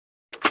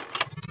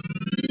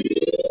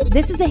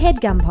This is a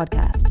HeadGum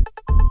podcast.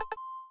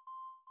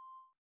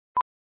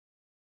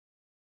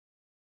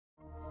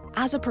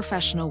 As a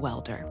professional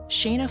welder,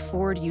 Shayna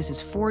Ford uses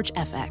Forge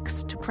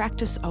FX to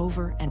practice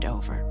over and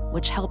over,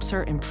 which helps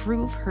her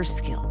improve her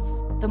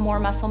skills. The more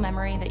muscle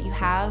memory that you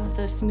have,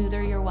 the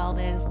smoother your weld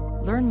is.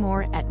 Learn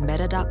more at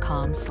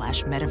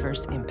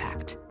meta.com/metaverse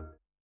impact.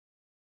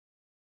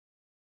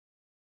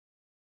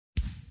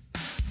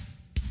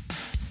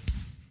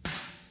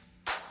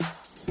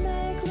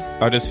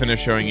 I'll just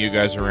finish showing you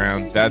guys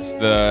around. That's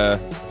the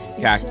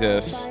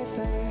cactus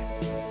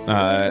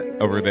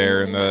over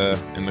there in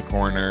the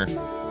corner.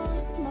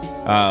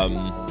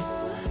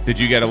 Did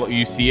you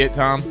you see it,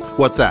 Tom?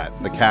 What's that?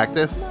 The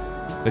cactus?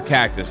 The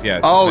cactus,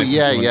 yes. Oh, Nice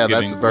yeah, when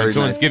that's very when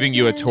someone's nice. giving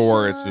you a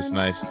tour, it's just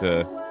nice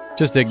to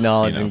just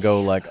acknowledge and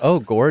go like, "Oh,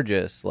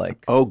 gorgeous!"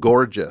 Like, "Oh,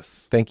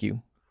 gorgeous." Thank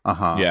you.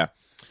 Yeah.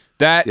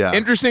 That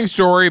interesting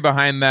story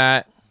behind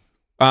that.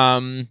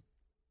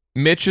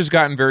 Mitch has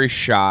gotten very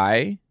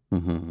shy,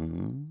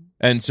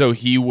 and so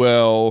he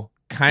will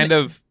kind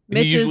of.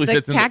 Mitch he usually is the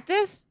sits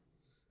cactus?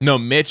 No,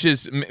 Mitch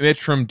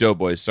from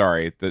Doughboys.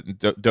 Sorry, the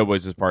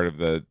Doughboys is part of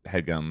the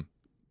HeadGum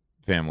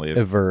family of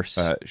Averse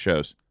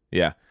shows.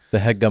 Yeah, the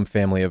HeadGum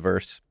family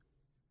averse.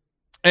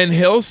 And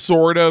he'll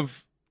sort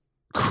of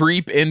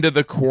creep into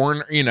the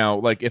corner. You know,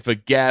 like if a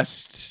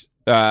guest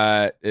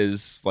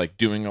is like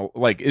doing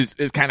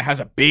is kind of has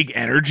a big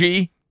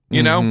energy.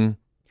 You know,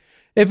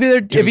 if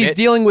he's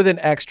dealing with an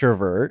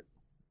extrovert,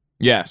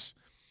 yes,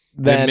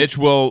 then Mitch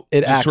will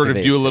just sort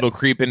of do a activates little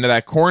creep into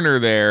that corner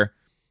there.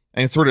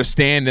 And sort of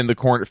stand in the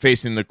corner,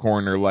 facing the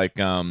corner, like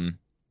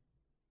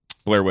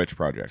Blair Witch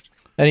Project.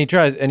 And he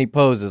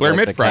poses Blair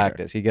like Witch the Project.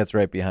 cactus. He gets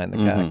right behind the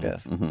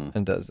cactus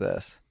and does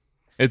this.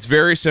 It's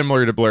very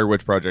similar to Blair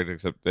Witch Project,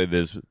 except it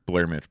is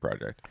Blair Witch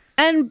Project.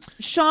 And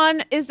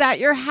Sean, is that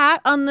your hat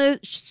on the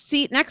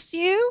seat next to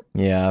you?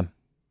 Yeah.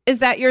 Is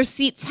that your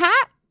seat's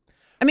hat?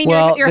 I mean,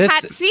 Well, your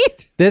hat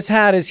seat? This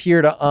hat is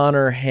here to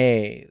honor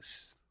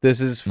Hayes.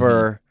 This is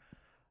for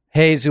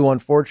Hayes, who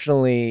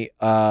unfortunately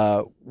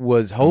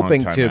was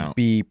hoping to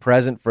be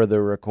present for the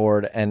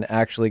record and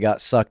actually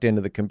got sucked into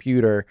the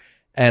computer.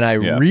 And I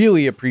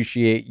really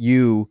appreciate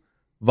you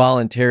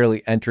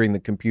voluntarily entering the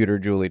computer,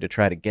 Julie, to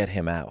try to get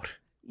him out.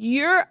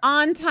 You're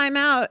on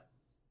timeout.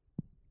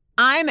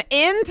 I'm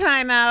in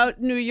timeout,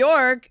 New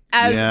York,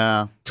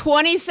 as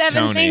 27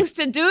 Tony. things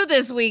to do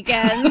this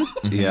weekend.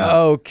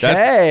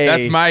 Okay.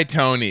 That's my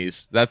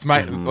Tonys. That's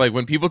my like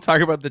when people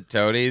talk about the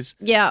Tonys.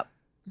 Yeah.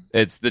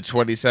 It's the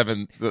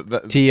 27 the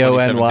 27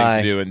 Tony. things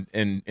to do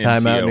in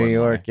Timeout New TONY.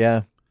 York,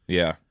 yeah.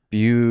 Yeah.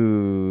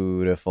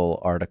 Beautiful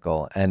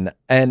article. And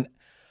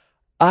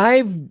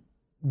I've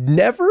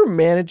never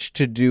managed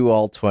to do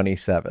all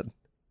 27.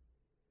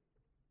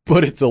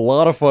 But it's a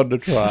lot of fun to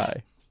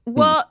try.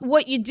 Well,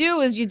 what you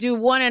do is you do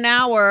one an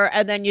hour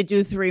and then you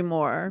do 3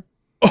 more.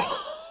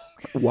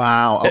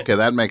 Wow. Okay,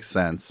 that makes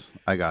sense.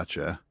 I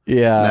gotcha.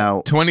 Yeah.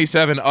 Now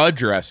 27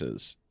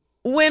 addresses.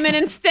 Women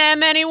in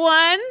STEM,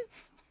 anyone?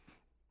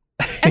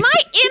 Am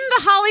I in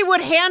the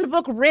Hollywood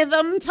Handbook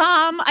rhythm,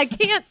 Tom? I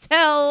can't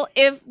tell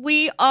if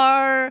we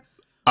are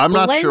I'm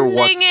not sure blending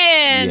what's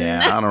in.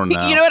 Yeah, I don't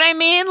know. You know what I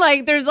mean?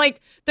 Like there's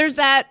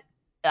that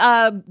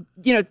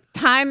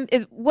time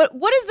is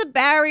what is the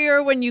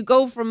barrier when you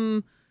go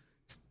from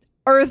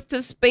Earth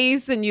to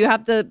space and you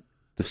have to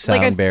the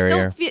sound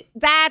barrier.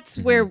 That's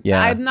where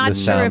I'm not the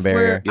sure sound if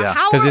barrier. we're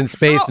Because in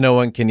space no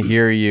one can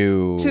hear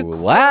you To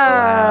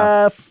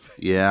laugh.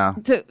 Yeah.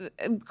 To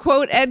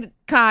quote Ed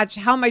Koch,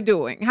 how am I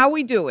doing? How are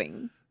we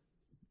doing?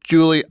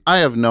 Julie, I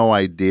have no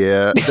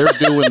idea. They're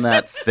doing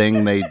that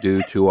thing they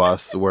do to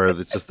us where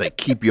it's just they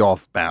keep you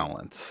off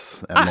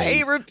balance. And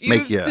I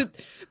refuse to.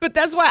 But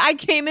that's why I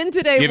came in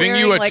today Giving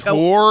wearing you a like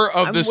tour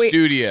of the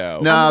studio.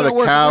 No, the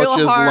work couch real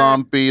is hard.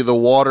 lumpy. The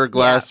water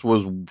glass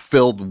was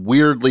filled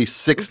weirdly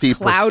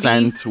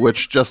 60%,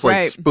 which just like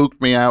Right.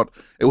 spooked me out.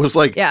 It was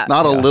like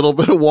not a little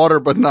bit of water,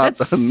 but not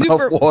That's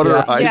enough super-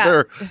 water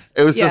either.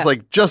 It was just Yeah.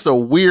 like just a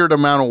weird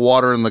amount of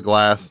water in the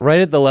glass.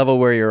 Right at the level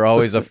where you're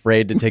always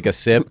afraid to take a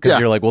sip because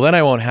you're like, well, then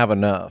I won't have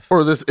enough.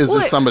 Or this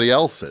somebody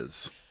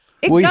else's?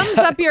 It gums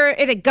up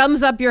it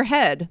gums up your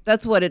head.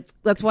 That's what it's.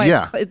 That's why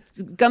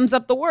it gums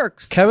up the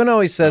works. Kevin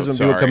always says when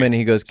people come in,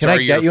 he goes, "Can I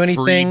get you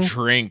anything?" Free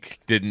drink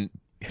didn't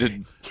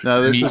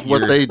No, this is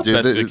what they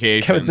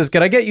do. Kevin says,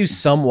 "Can I get you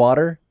some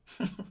water?"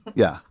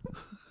 Yeah.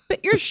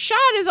 But your shot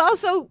is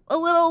also a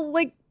little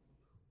like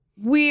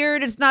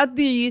weird. It's not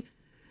the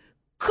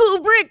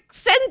Kubrick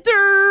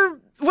Center.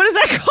 What is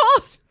that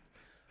called?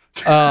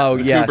 Oh,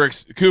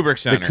 yes. Kubrick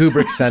Center. The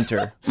Kubrick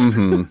Center.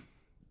 Mm-hmm.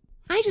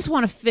 I just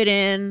want to fit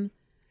in.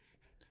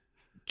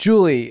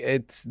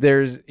 Julie,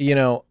 there's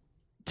to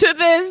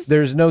this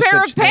there's no pair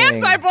such of pants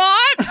thing. I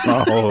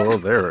bought. Oh,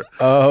 there.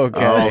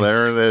 Okay. Oh,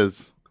 there it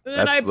is. And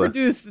then I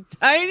produced the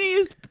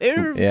tiniest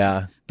pair of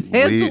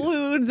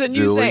pantaloons, and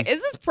you Julie? say,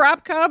 "Is this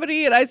prop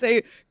comedy?" And I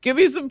say, "Give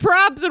me some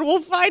props, and we'll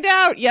find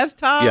out." Yes,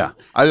 Tom. Yeah,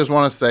 I just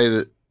want to say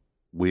that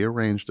we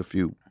arranged a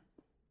few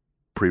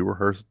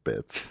pre-rehearsed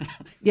bits.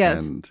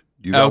 Yes. And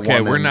you got Okay,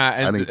 one we're in. not.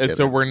 I didn't get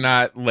so it. we're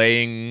not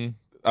laying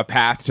a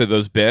path to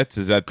those bits?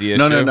 Is that the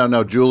issue?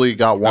 No. Julie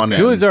got one in.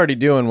 Julie's already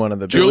doing one of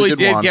the bits. Julie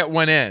did get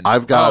one in.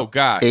 I've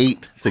got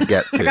 8 to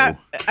get to.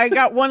 I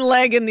got one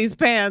leg in these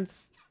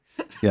pants.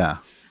 Yeah.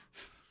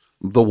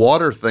 The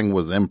water thing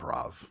was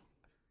improv.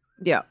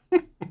 Yeah.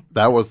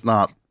 That was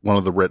not one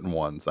of the written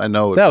ones. I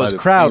know that was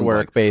crowd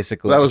work,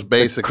 basically. That was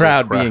basically the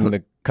crowd being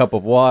the cup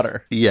of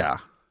water. Yeah.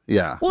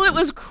 Well, it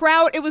was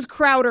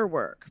Crowder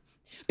work.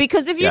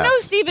 Because if you know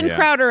Steven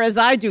Crowder as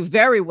I do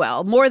very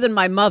well, more than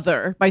my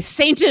mother, my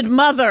sainted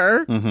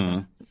mother,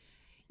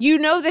 you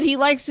know that he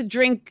likes to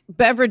drink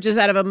beverages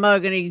out of a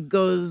mug and he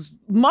goes,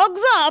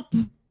 mugs up,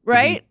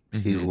 right?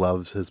 He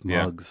loves his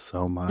mugs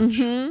so much.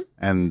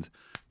 And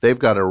they've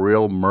got a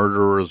real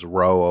murderer's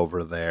row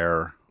over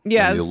there.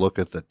 Yes. When you look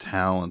at the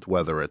talent,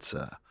 whether it's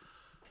a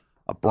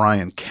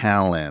Brian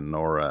Callen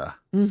or a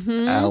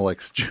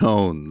Alex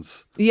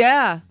Jones.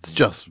 Yeah. It's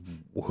just,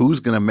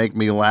 who's going to make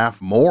me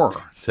laugh more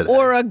today?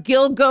 Or a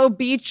Gilgo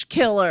Beach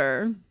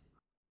Killer.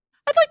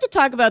 I'd like to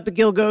talk about the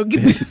Gilgo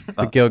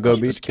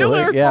Beach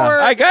Killer. Yeah.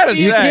 I gotta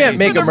say, you can't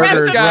make a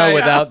murderer's row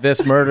without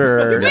this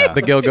murderer,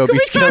 the Gilgo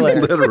Beach Killer.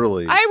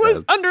 Literally. I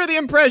was under the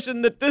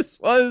impression that this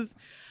was,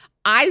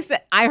 I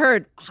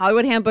heard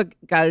Hollywood Handbook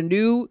got a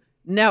new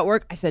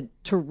network. I said,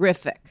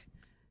 terrific.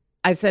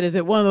 I said, is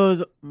it one of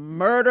those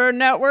murder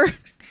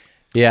networks?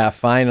 Yeah,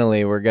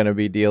 finally we're going to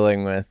be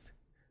dealing with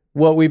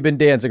what we've been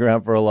dancing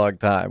around for a long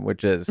time,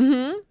 which is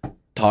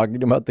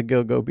talking about the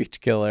Gilgo Beach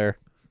Killer.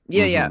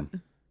 Yeah.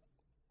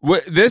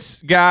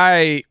 This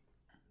guy,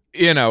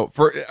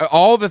 for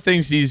all the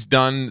things he's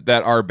done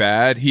that are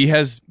bad, he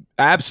has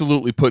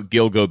absolutely put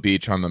Gilgo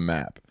Beach on the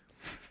map.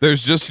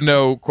 There's just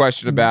no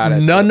question about it.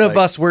 None of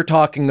us were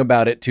talking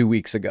about it 2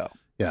 weeks ago.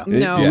 Yeah.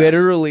 No.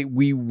 Literally,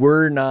 we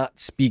were not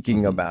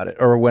speaking about it,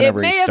 or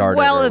whenever he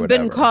started. It may have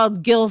been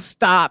called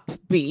Gilstop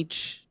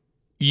Beach.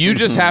 You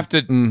just have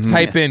to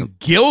type in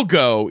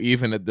Gilgo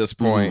even at this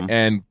point,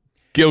 and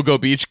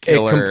Gilgo Beach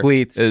Killer. It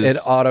completes. It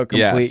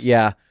auto-complete.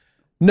 Yeah.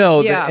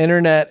 No, the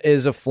internet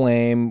is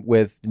aflame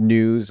with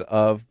news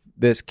of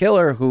this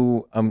killer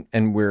who,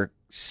 and we're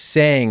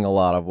saying a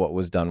lot of what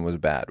was done was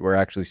bad. We're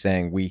actually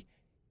saying we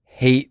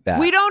hate that.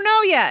 We don't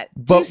know yet.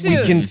 But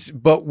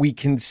we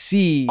can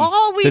see.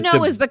 All we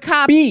know is the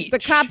cops. Beach. The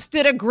cops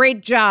did a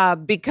great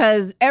job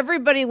because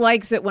everybody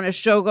likes it when a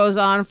show goes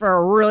on for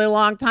a really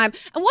long time.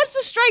 And what's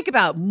the strike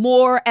about?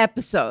 More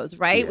episodes,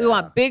 right? We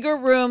want bigger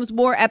rooms,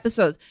 more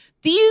episodes.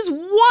 These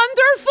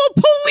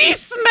wonderful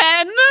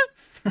policemen.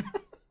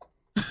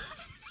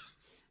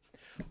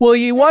 Well,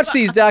 you watch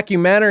these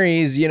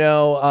documentaries,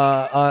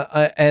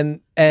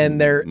 and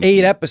they're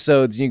 8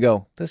 episodes, and you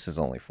go, this is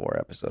only 4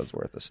 episodes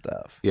worth of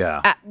stuff.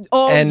 Yeah.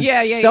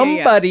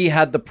 Somebody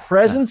had the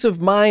presence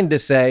of mind to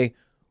say,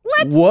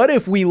 what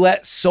if we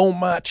let so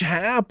much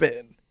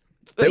happen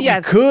that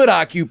we could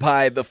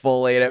occupy the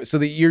full 8 episodes so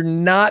that you're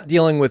not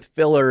dealing with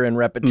filler and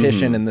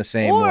repetition in the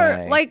same way?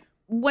 Or like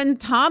when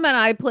Tom and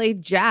I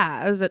played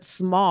jazz at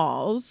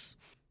Smalls.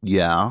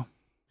 Yeah.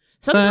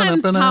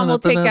 Sometimes Tom will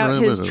take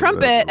out his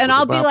trumpet and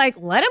I'll be like,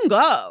 let him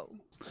go.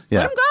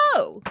 Yeah. Let him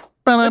go.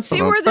 Let's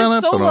see where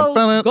this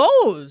solo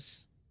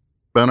goes.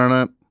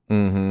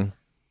 Tom,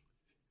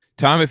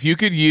 if you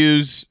could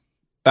use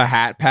a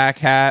Hat Pack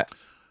hat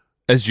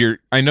as your...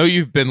 I know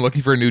you've been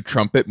looking for a new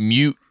trumpet.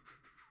 Mute.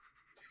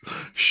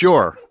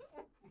 Sure.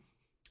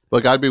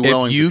 Look, I'd be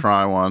willing to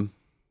try one.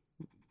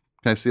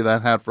 Can I see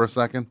that hat for a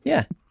second?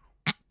 Yeah.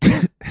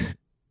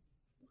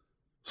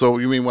 So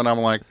you mean when I'm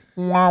like...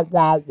 Yeah,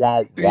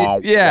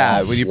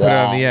 when you put it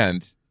on the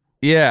end.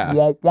 Yeah.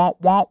 Nice.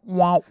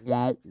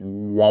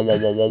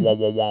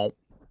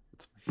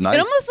 It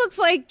almost looks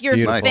like you're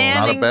fanning.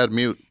 Not a bad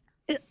mute.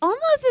 It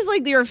almost is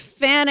like you're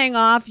fanning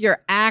off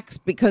your axe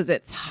because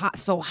it's hot,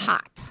 so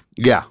hot.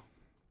 Yeah.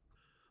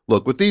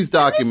 Look, with these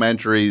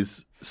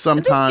documentaries,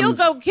 sometimes... This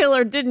Gilgo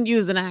Killer didn't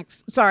use an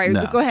axe. Sorry,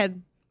 go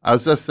ahead. I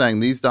was just saying,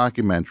 these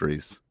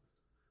documentaries,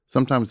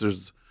 sometimes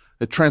there's...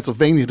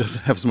 Transylvania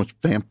doesn't have so much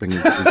vamping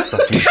and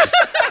stuff.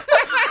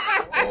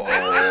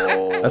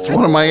 That's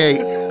one of my 8.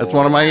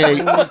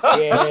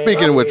 And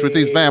speaking of which, with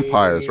these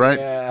vampires, right?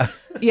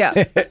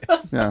 Yeah.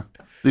 Yeah.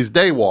 These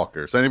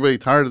daywalkers. Anybody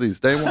tired of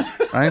these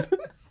daywalkers, right?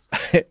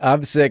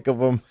 I'm sick of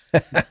them.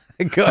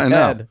 Go ahead.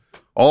 Know.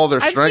 All their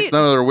strengths,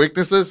 none of their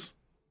weaknesses.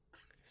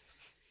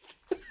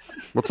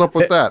 What's up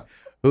with that?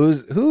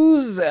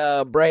 Whose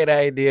bright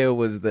idea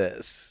was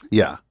this?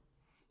 Yeah.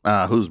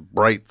 Whose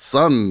bright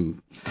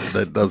sun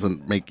that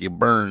doesn't make you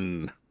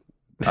burn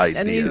idea.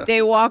 And these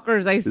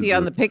daywalkers I see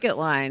on the picket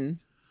line.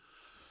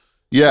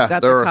 Yeah.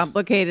 Got their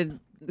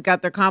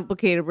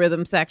complicated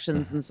rhythm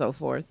sections and so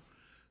forth.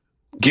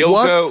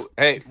 Gilgo.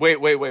 Hey,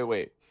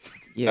 wait.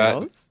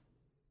 Yes.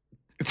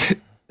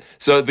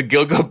 So the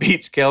Gilgo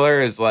Beach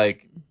Killer is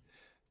like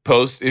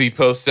he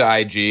posts to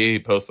IG, he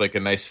posts like a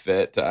nice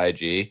fit to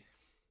IG,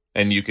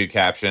 and you could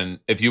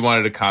caption, if you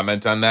wanted to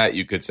comment on that,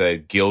 you could say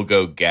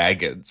Gilgo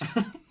Gaggins.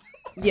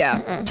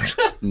 Yeah.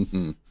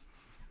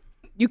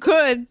 You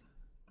could.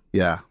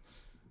 Yeah.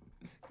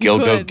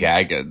 Gilgo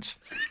Gaggins.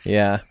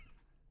 Yeah.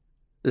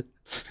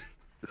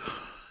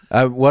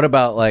 What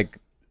about like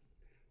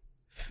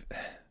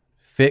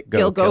Fit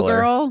Go Go Killer.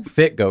 Girl?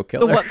 Fit Go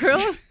Killer. The what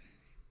girl?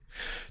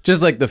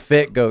 Just like the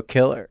Fit Go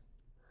Killer.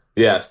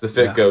 Yes, the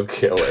Fit Go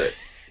Killer.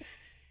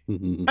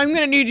 I'm going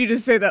to need you to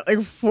say that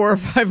like 4 or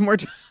 5 more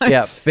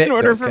times Fit in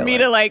order Go for me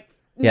Killer. to like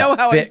know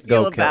how I Fit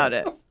feel Go about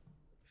Killer. it.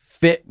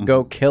 Fit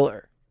Go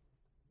Killer.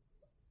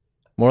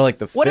 More like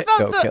the What Fit about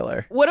Go the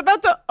Killer. What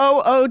about the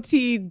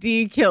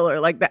OOTD killer,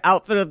 like the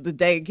outfit of the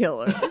day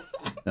killer?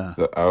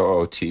 The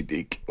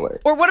OOTD Killer.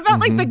 Or what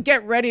about like the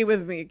get ready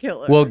with me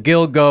killer? Well,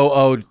 Gil Go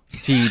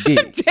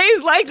OTD.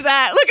 Hayes like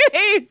that. Look at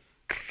Hayes.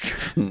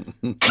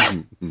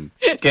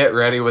 Get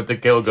ready with the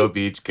Gilgo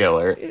Beach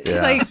Killer.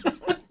 Yeah. Like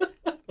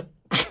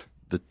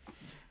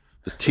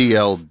the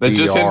TLDR But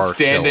just him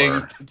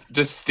killer.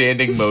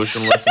 standing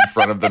motionless in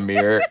front of the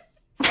mirror.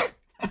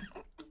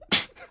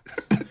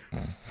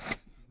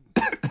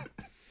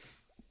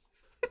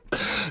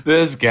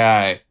 This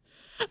guy.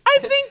 I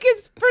think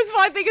it's first of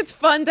all, I think it's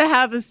fun to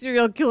have a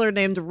serial killer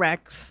named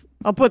Rex.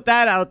 I'll put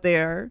that out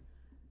there.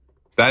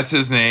 That's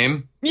his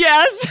name?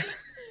 Yes.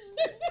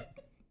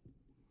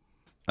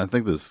 I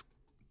think this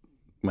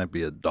might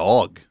be a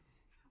dog.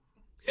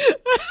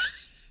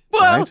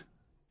 Well, Right?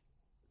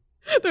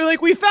 they're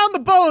like, we found the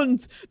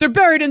bones. They're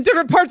buried in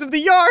different parts of the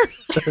yard.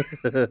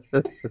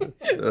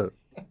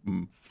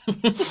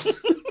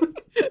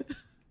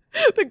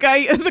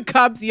 The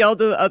cops yelled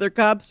to the other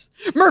cops,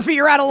 Murphy,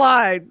 you're out of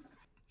line.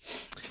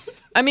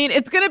 I mean,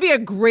 it's going to be a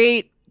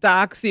great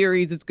doc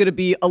series. It's going to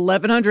be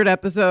 1,100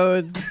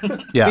 episodes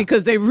Yeah.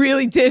 because they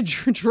really did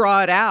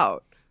draw it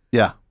out.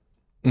 Yeah.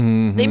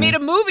 Mhm. They made a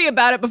movie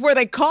about it before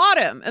they caught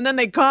him. And then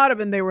they caught him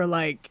and they were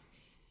like,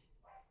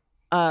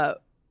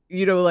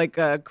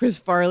 Chris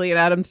Farley and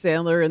Adam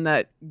Sandler in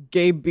that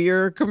gay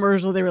beer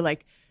commercial. They were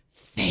like,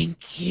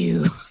 thank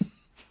you.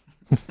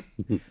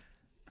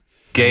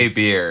 Gay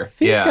beer. I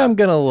think Yeah. I'm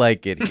going to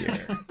like it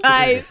here.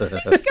 I think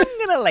I'm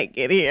going to like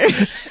it here.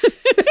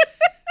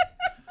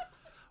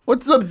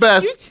 What's the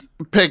best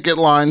picket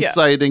line Yeah.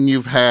 sighting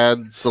you've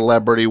had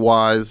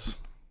celebrity-wise?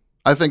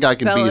 I think I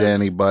can beat Fellas?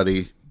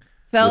 anybody.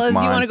 Fellas, you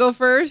mine. want to go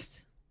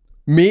first?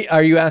 Me?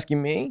 Are you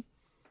asking me?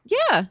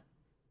 Yeah.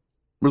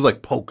 It was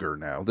like poker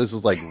now. This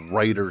is like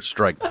writer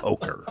strike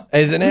poker.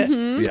 Isn't it?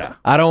 Yeah.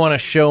 I don't want to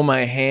show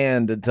my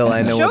hand until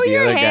I know Show what the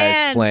your other guy's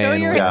hand. playing Show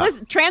your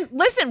with. Yeah.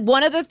 Listen,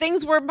 one of the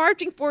things we're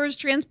marching for is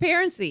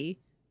transparency.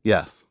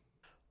 Yes.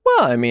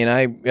 Well, I mean,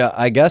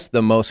 I guess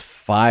the most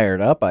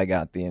fired up I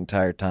got the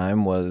entire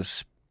time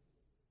was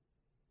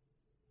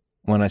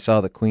when I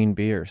saw the Queen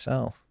Bee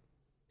herself,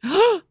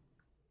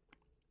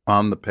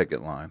 On the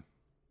picket line.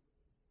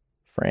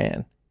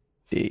 Fran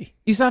D.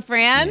 You saw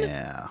Fran?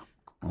 Yeah.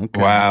 Okay.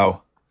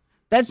 Wow.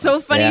 That's so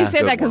funny Yeah, you say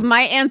good that because one.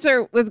 my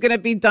answer was going to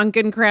be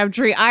Duncan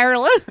Crabtree,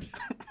 Ireland.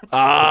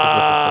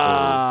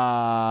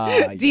 Ah,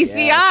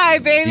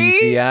 DCI, baby.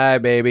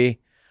 DCI, baby.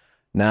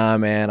 Nah,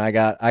 man, I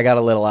got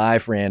a little eye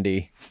for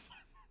Andy.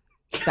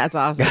 That's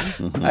awesome.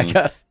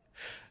 Mhm.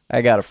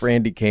 I got a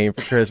Frandy cane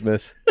for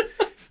Christmas.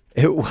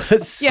 It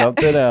was Yeah.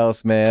 something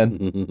else,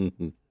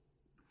 man.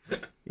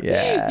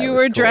 Yeah, it you was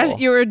were cool. dressed.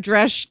 You were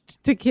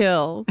dressed to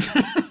kill.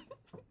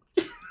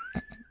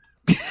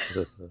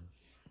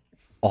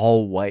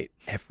 all white,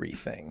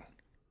 everything.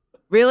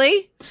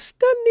 Really?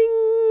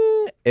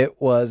 Stunning.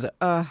 It was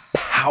Uh,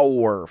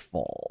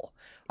 powerful.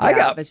 Yeah, I I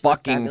got bet she was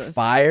fucking fabulous.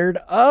 fired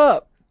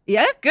up.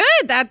 yeah, good.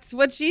 That's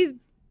what she's.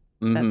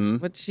 Mhm.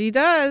 That's what she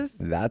does.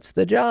 That's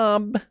the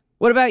job.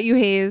 What about you,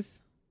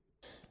 Hayes?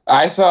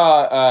 I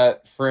saw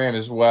Fran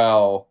as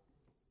well.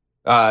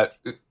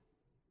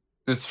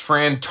 This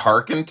Fran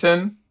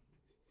Tarkenton.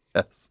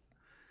 Yes.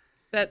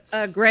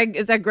 That Greg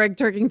is that Greg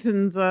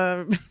Turkington's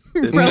relative?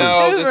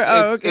 No,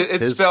 Or- okay.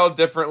 it's His- spelled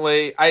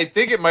differently. I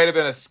think it might have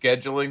been a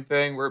scheduling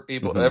thing where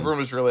everyone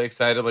was really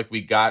excited. Like,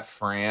 we got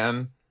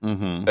Fran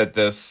Mm-hmm. at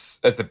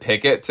the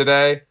picket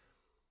today,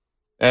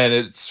 and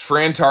it's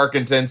Fran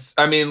Tarkenton.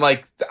 I mean,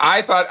 like,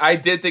 I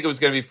did think it was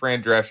going to be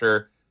Fran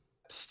Drescher.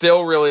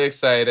 Still really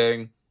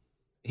exciting.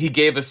 He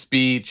gave a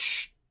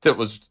speech that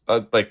was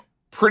like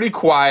pretty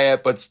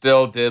quiet, but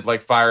still did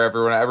like fire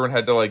everyone. Everyone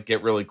had to like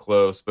get really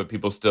close, but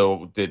people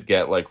still did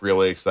get like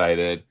really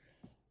excited.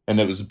 And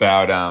it was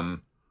about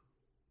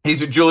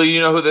Julie, you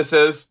know who this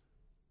is?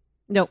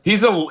 Nope.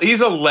 He's a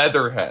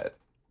leatherhead,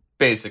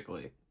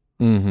 basically.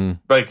 Mm-hmm.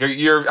 Like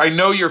I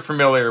know you're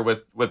familiar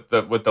with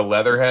the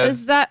leatherheads.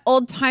 Is that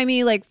old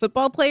timey like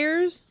football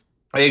players?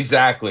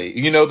 Exactly.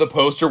 You know the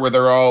poster where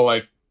they're all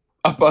like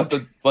up at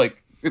the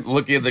like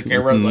looking at the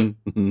camera like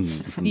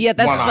Yeah,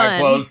 that's one eye fun.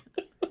 closed.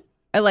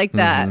 I like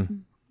that.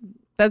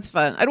 That's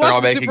fun. I'd They're all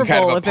watch the making Super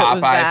kind Bowl of if a it was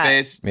Popeye that.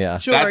 face. Yeah.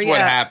 Sure, That's what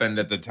yeah. happened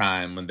at the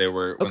time when they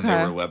were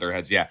Okay.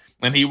 leatherheads. Yeah,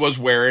 and he was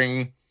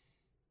wearing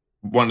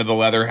one of the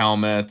leather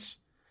helmets.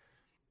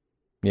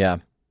 Yeah.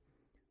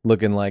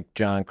 Looking like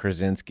John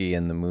Krasinski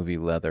in the movie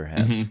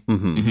Leatherheads.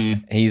 Mm-hmm.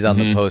 Mm-hmm. He's on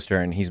the Mhm. poster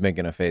and he's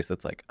making a face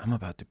that's like, I'm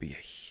about to be a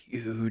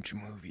huge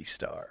movie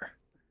star.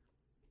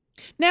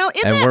 Now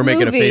in And that we're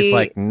making a face movie,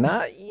 like,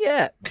 not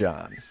yet,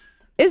 John.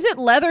 is it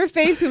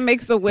Leatherface who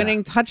makes the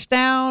winning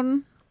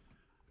touchdown?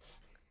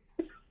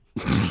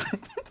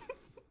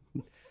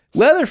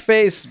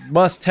 Leatherface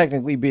must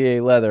technically be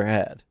a leather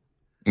head.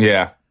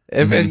 Yeah.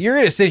 If you're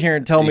going to sit here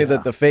and tell me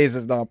that the face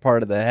is not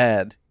part of the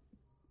head,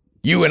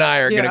 you and I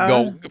are going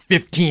to go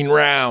 15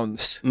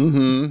 rounds.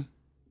 Mm-hmm.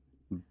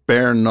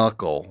 Bare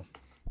knuckle.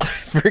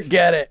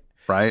 Forget it.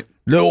 Right?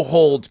 No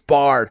holds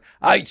barred.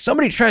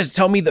 Somebody tries to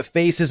tell me the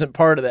face isn't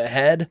part of the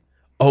head.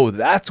 Oh,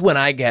 that's when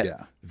I get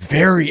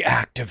very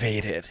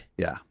activated.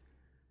 Yeah.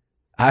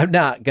 I'm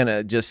not going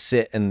to just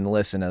sit and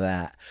listen to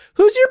that.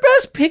 Who's your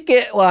best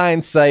picket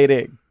line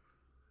sighting?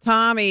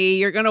 Tommy,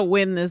 you're going to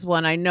win this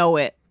one. I know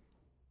it.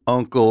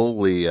 Uncle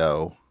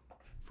Leo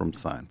from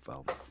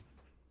Seinfeld.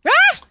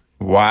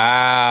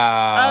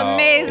 Wow.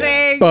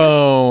 Amazing.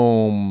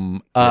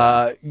 Boom.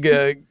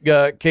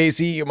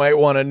 Casey, you might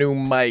want a new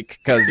mic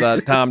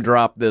because Tom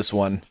dropped this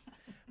one.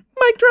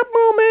 Mic drop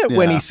moment.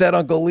 When he said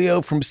Uncle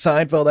Leo from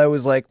Seinfeld, I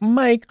was like,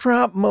 mic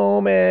drop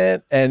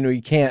moment. And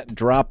we can't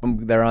drop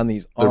them. They're on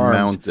these arms. They're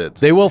mounted.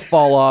 They will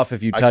fall off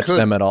if you touch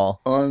them at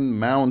all.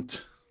 Unmount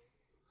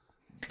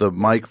the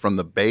mic from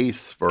the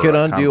base for could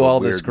undo all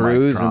the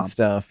screws and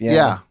stuff.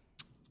 Yeah.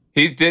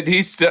 He did.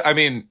 He still. I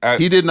mean,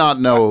 he did not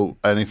know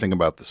anything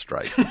about the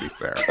strike. To be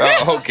fair.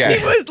 Oh, okay.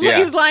 He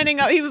was lining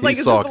up. He was like,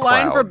 "Is this the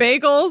line for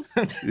bagels?"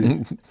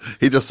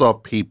 He just saw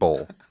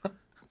people,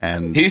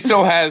 and he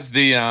still has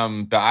the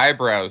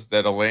eyebrows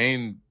that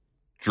Elaine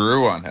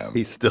drew on him.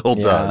 He still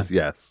does.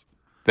 Yes.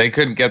 They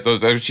couldn't get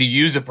those. She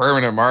used a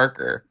permanent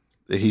marker.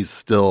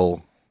 He's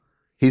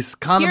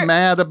kind of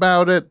mad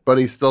about it, but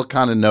he still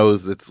kind of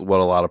knows it's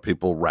what a lot of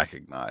people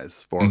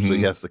recognize for him, so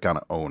he has to kind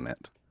of own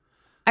it.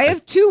 I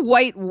have two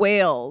white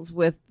whales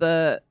with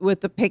the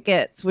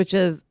pickets, which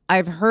is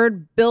I've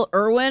heard Bill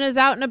Irwin is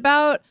out and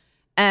about,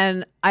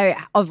 and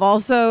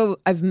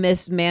I've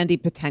missed Mandy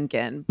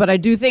Patinkin, but I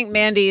do think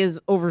Mandy is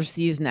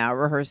overseas now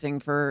rehearsing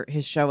for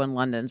his show in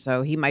London,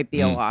 so he might be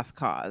a lost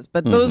cause.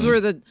 But those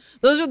are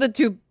the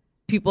two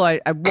people I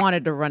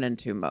wanted to run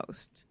into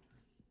most.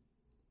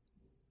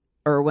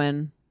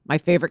 Irwin, my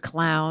favorite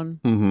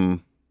clown. Mm-hmm. I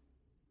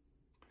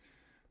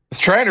was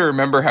trying to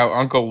remember how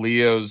Uncle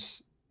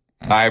Leo's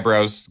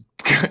eyebrows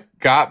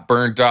got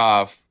burnt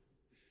off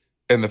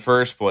in the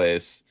first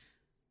place.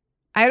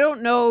 I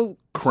don't know.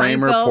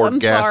 Kramer Seinfeld, poured I'm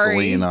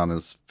gasoline sorry. on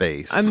his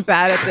face. I'm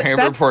bad at that.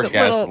 Kramer poured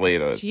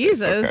gasoline on his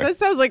Jesus, face. Okay. that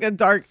sounds like a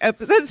dark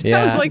episode. That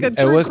sounds like a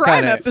true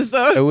crime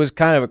episode. It was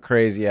kind of a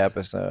crazy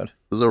episode.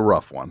 It was a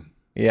rough one.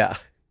 Yeah.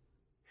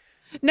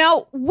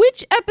 Now,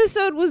 which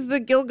episode was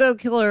the Gilgo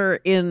Killer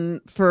in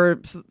for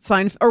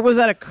Seinfeld, or was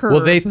that a curve?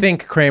 Well, they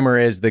think Kramer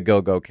is the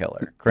Go-Go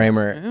Killer.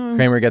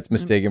 Kramer gets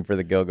mistaken for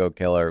the Go-Go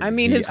Killer. I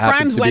mean, his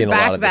crimes went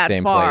back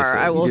that far. Places.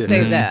 I will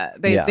say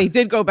that they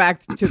did go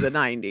back to the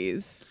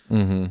 90s.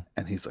 Mm-hmm.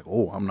 And he's like,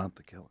 "Oh, I'm not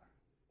the killer."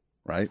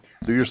 Right?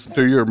 Do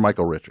your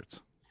Michael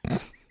Richards.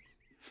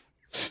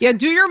 Yeah,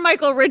 do your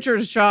Michael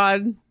Richards,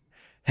 Sean.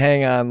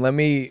 Hang on, let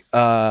me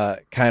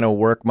kind of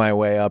work my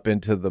way up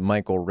into the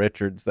Michael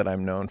Richards that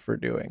I'm known for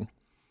doing.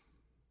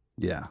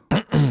 Yeah.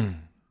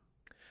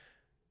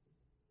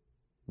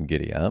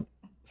 Giddy up.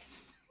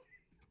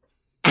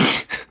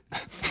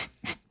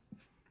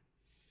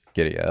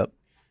 Giddy up.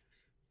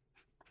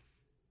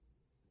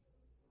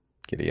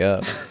 Giddy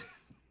up.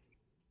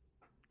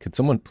 Could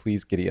someone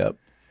please giddy up?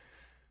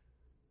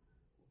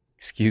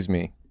 Excuse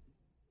me.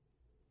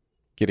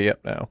 Giddy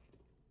up now.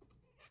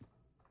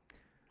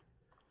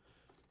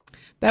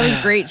 That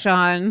was great,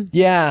 Sean.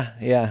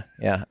 Yeah.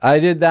 I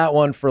did that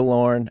one for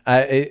Lorne.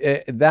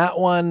 That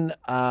one,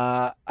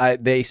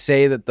 they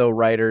say that the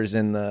writers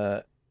in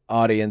the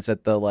audience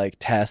at the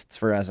tests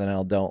for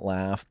SNL don't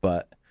laugh,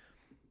 but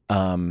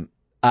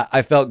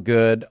I felt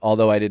good,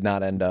 although I did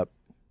not end up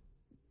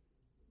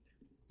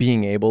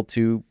being able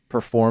to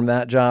perform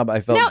that job.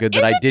 I felt good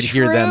that I did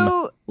hear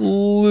them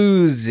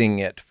losing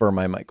it for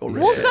my Michael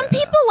Richards. Well, some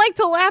people like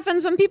to laugh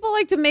and some people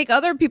like to make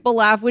other people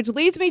laugh, which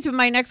leads me to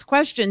my next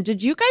question.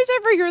 Did you guys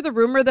ever hear the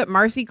rumor that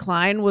Marcy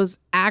Klein was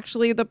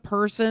actually the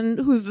person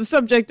who's the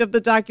subject of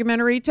the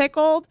documentary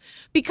Tickled?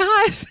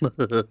 Because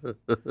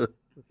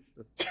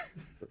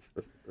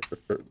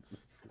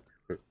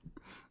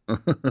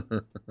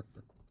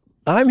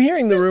I'm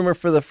hearing the rumor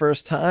for the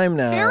first time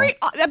now. But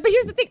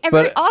here's the thing.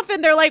 Very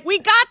often they're like, we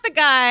got the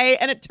guy,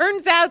 and it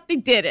turns out they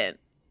didn't.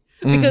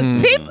 Because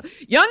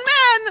young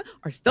men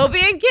are still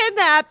being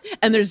kidnapped,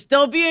 and they're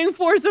still being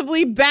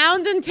forcibly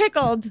bound and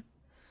tickled.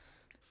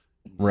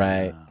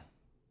 Right.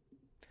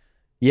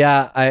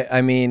 Yeah,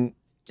 I mean...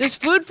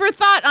 Just food for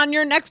thought on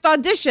your next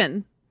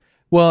audition.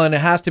 Well, and it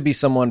has to be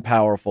someone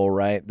powerful,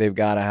 right? They've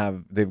got to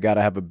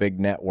have a big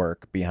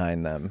network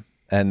behind them.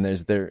 And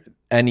is there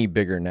any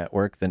bigger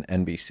network than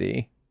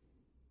NBC?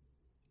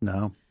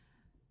 No.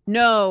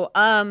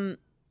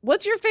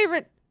 What's your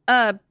favorite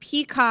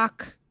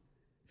Peacock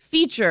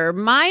feature?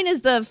 Mine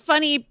is the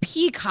funny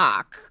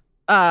Peacock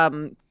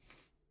thing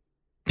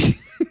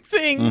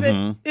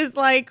that is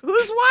like,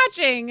 who's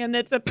watching? And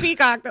it's a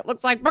peacock that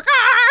looks like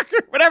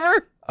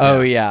whatever.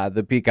 Oh yeah,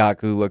 the peacock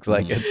who looks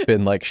like it's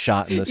been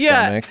shot in the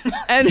stomach.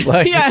 And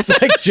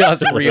it's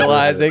just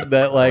realizing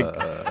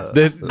that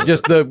this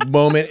just the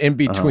moment in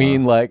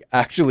between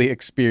actually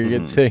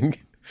experiencing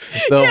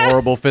the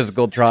horrible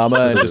physical trauma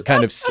and just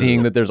kind of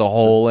seeing that there's a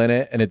hole in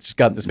it, and it's just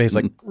got this face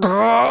like,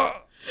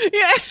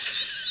 Yeah.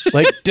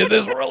 like, did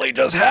this really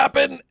just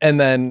happen? And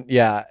then,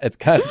 yeah, it's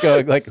kind of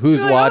going like,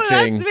 who's Like,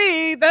 watching?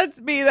 Oh, that's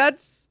me.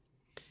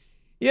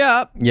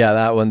 Yeah. Yeah,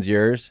 that one's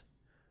yours.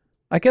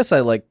 I guess I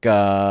like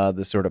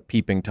the sort of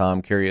peeping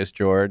Tom, Curious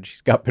George.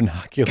 He's got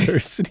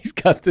binoculars and he's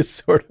got this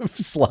sort of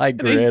sly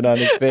grin on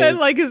his face. And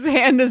like his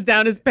hand is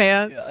down his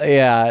pants.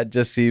 Yeah, it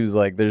just seems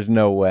like there's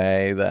no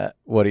way that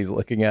what he's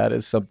looking at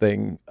is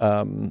something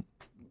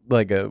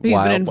like a He's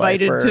been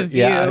invited to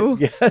view.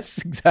 Yeah, yes,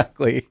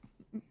 exactly.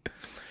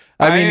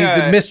 I mean, he's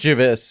a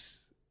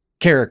mischievous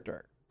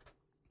character.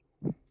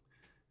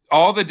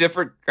 All the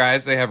different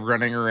guys they have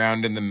running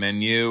around in the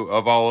menu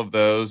of all of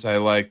those, I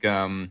like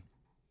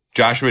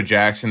Joshua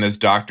Jackson as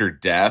Dr.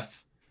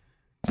 Death.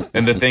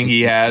 And the thing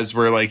he has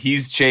where like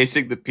he's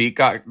chasing the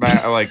peacock,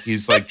 like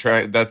he's like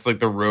trying, that's like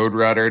the road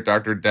runner.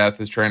 Dr. Death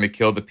is trying to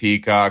kill the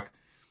peacock.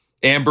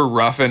 Amber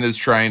Ruffin is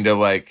trying to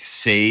like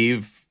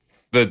save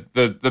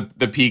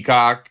the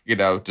peacock, you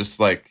know, just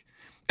like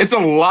it's a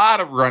lot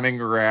of running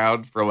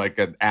around for like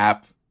an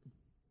app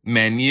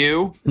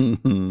menu.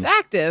 It's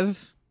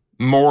active.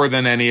 More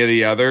than any of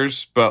the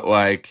others, but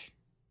like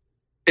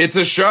it's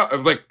a show.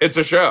 Like it's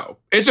a show.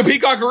 It's a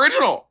Peacock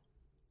original.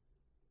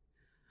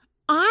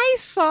 I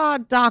saw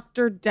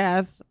Dr.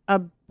 Death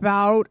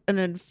about an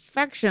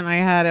infection I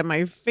had in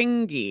my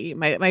fingy,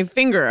 my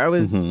finger. I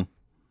was a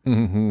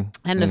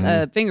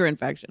finger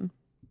infection.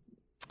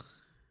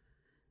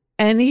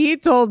 And he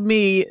told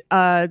me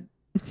to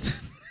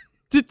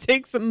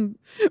take some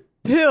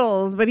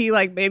pills, but he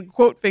like made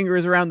quote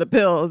fingers around the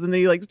pills and then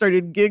he like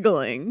started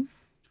giggling.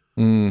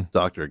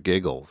 Dr.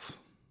 Giggles.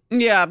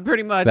 Yeah,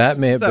 pretty much. That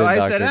may have been I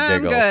Dr. said,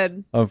 I'm Giggles.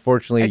 good.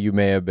 Unfortunately, you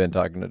may have been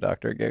talking to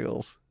Dr.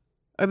 Giggles.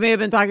 I may have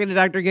been talking to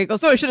Dr. Giggles.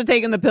 So I should have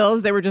taken the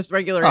pills. They were just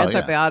regular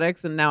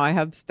antibiotics, and now I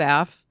have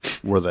staph.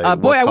 Were they?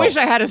 Boy, I wish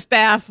I had a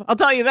staph. I'll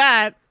tell you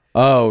that.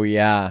 Oh,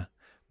 yeah.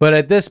 But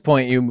at this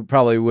point, you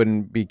probably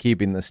wouldn't be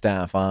keeping the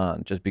staff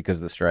on just because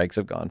the strikes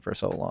have gone for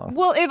so long.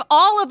 Well, if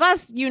all of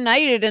us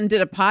united and did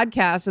a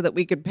podcast so that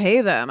we could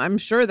pay them, I'm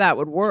sure that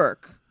would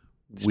work.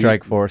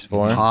 Strike Force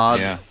 4.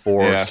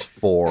 Force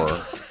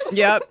 4.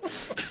 Yep.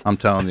 I'm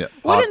telling you.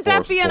 Wouldn't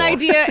that be an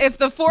idea if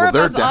the four of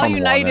us all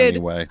united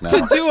anyway,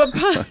 to do a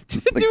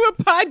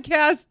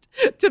podcast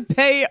to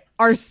pay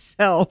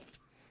ourselves?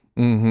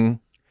 Mm-hmm.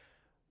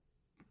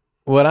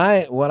 What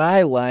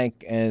I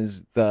like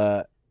is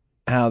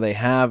how they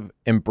have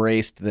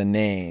embraced the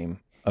name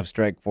of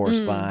Strike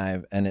Force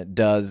 5, and it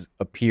does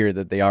appear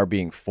that they are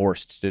being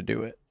forced to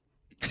do it.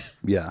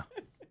 Yeah.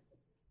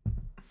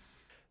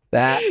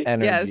 That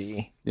energy.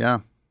 Yes. Yeah.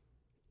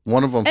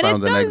 One of them And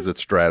found it an does- exit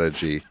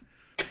strategy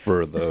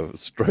for the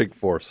Strike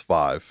Force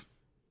 5.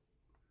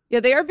 Yeah,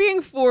 they are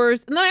being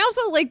forced. And then I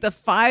also like the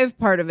 5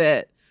 part of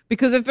it,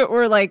 because if it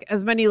were like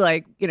as many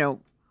like, you know,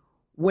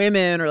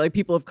 women or like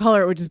people of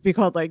color, it would just be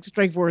called like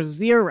Strike Force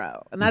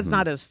 0. And that's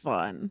not as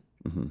fun.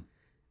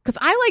 Because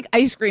I like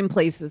ice cream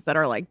places that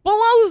are like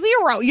below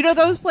 0. You know,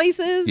 those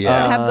places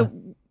that have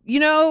the,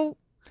 you know.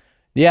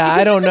 Yeah,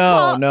 I don't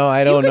know.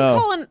 I don't know. You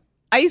could call an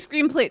ice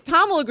cream place.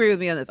 Tom will agree with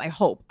me on this. I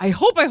hope.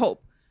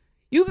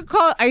 You could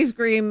call it ice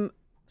cream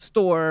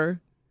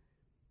store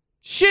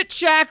Shit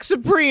Shack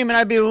Supreme, and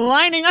I'd be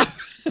lining up.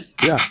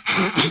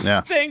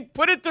 Yeah. Thing,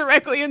 put it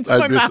directly into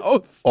my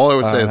mouth. All I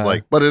would say is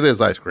like, but it is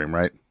ice cream,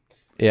 right?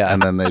 Yeah.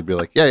 And then they'd be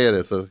like, yeah, it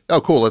is. So,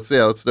 oh, cool. Let's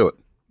do it.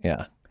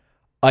 Yeah.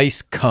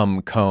 Ice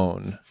cum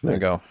cone. There you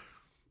go.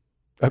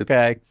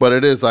 Okay. But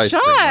it is ice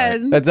cream.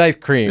 Right? That's ice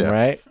cream, Yeah.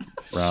 right?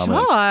 Ramen.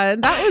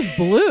 Sean, that was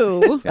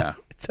blue. Yeah.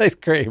 It's ice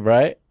cream,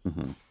 right?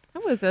 That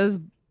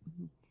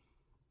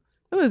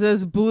was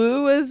as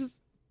blue as.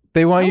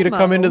 They want you to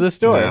come into the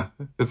store. Yeah.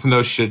 It's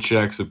no Shit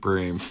Shack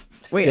Supreme.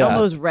 Wait, Yeah.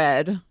 Elmo's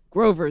red.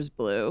 Grover's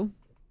blue.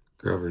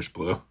 Grover's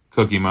blue.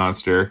 Cookie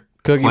Monster.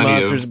 Cookie Plenty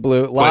Monster's of-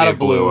 blue. A lot plenty of of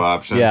blue blue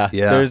options. Yeah,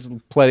 Yeah. there's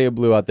plenty of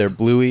blue out there.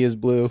 Bluey is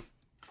blue.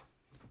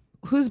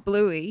 Who's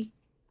Bluey?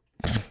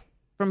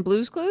 From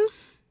Blue's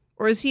Clues?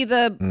 Or is he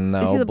the?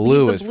 No,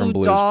 Blue is from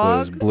Blue's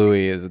dog? Clues.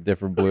 Bluey is a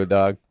different blue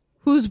dog.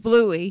 Who's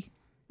Bluey?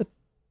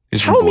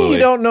 He's Tell from me you Bluey.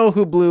 don't know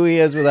who Bluey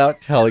is without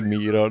telling me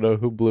you don't know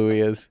who Bluey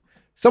is.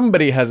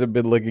 Somebody hasn't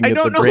been looking I at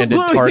don't the know who branded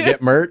Bluey Target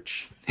is.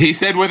 merch. He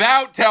said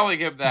without telling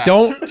him that.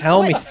 Don't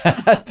tell me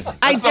that.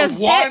 I That's just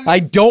the one, I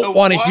don't the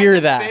want to one hear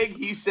that. thing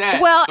he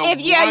said. Well, The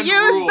if you one use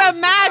rule the is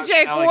without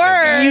magic telling him word,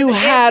 that. You if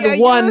had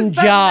you one use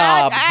the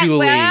job,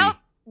 Julie. Well,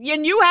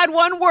 and you had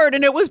one word,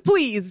 and it was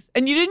please,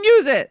 and you didn't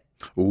use it.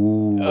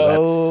 Ooh, that's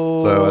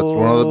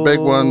one of the big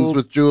ones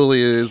with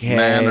Julie is Okay.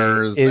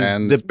 manners, Is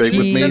and the it's big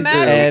with P's me The too.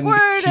 magic and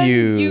word, and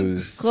you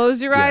cues.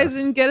 close your eyes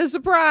Yes. and get a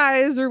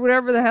surprise, or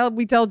whatever the hell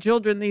we tell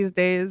children these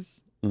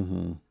days.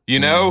 Mm-hmm. You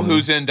know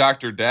who's in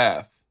Dr.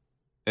 Death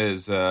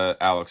is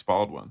Alex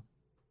Baldwin.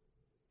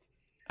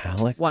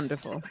 Alex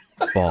Wonderful.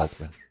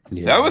 Baldwin.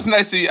 Yeah. That was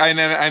nice.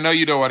 I know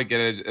you don't want to get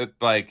it.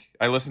 Like,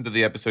 I listened to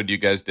the episode you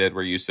guys did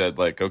where you said,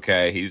 like,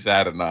 okay, he's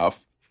had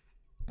enough.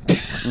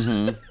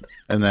 Mm-hmm.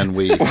 And then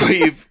we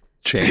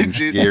changed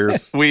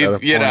gears.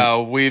 We've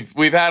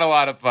had a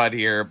lot of fun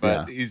here,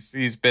 but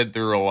he's been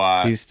through a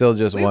lot. He's still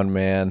just one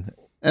man.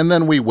 And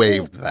then we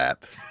waived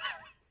that.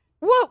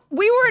 Well,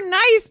 we were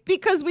nice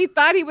because we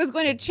thought he was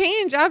going to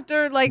change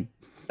after like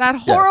that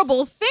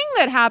horrible thing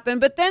that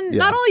happened. But then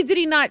not only did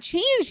he not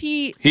change,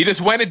 he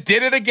just went and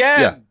did it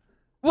again. Yeah.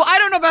 Well, I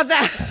don't know about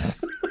that.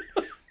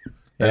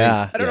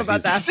 Yeah. I don't know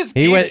about that.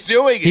 He went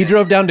doing it. He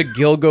drove down to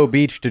Gilgo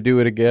Beach to do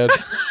it again.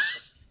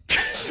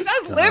 He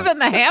does live in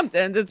the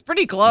Hamptons. It's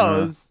pretty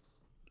close.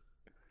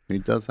 He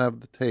does have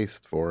the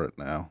taste for it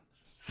now.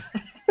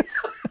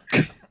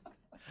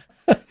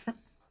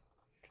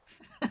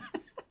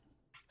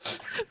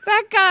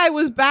 That guy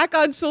was back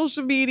on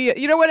social media.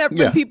 You know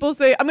when people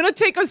say, I'm going to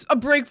take a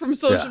break from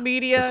social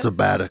media. A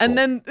sabbatical. And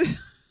then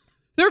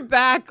they're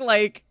back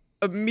like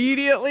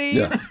immediately.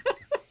 Yeah.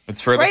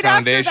 It's for the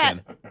foundation.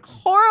 After that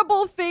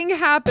horrible thing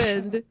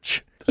happened,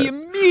 he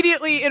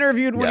immediately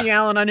interviewed Woody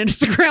Allen on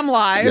Instagram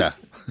Live. Yeah.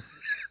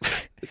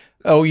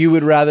 Oh, you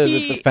would rather that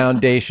the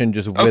foundation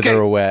just wither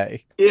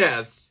away.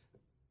 Yes.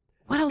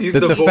 What else?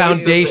 That the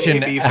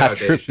foundation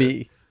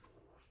atrophy.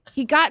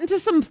 He got into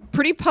some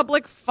pretty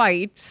public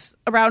fights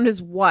around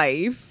his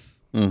wife.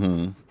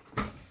 Mm-hmm.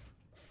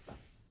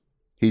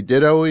 He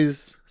did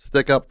always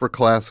stick up for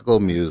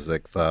classical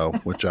music, though,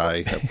 which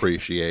I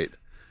appreciate.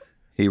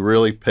 He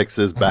really picks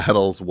his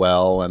battles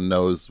well and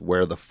knows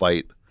where the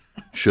fight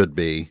should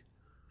be.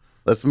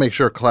 Let's make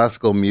sure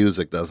classical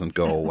music doesn't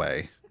go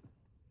away.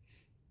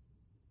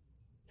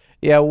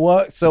 Yeah,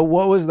 what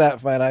was that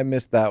fight? I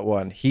missed that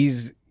one.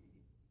 He's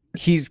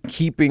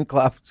keeping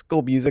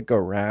classical music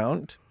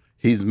around.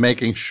 He's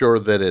making sure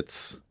that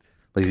it's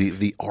like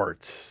the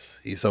arts.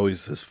 He's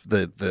always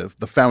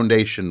the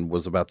foundation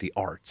was about the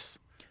arts.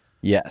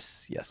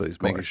 Yes. So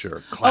he's making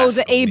sure.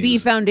 The AB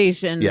music.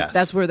 Foundation. Yes.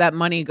 That's where that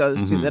money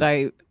goes to. That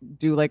I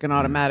do like an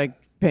automatic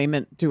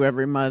payment to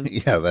every month.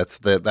 Yeah, that's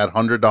that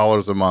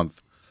 $100 a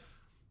month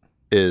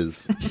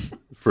is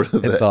for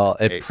the. It's all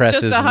it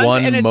presses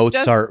one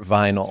Mozart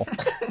vinyl.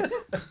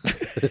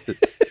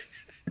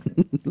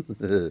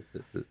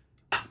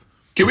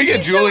 Can we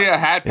get Julia a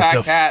hat pack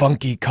It's a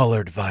funky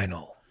colored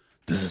vinyl.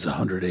 This is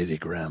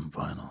 180-gram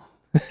vinyl.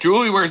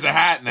 Julie wears a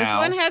hat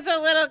now. This one has a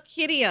little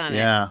kitty on it.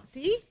 Yeah.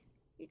 See?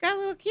 You got a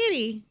little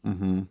kitty.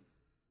 Mm-hmm.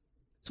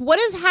 So what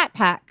is Hat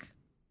Pack?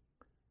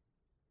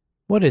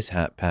 What is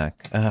Hat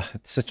Pack?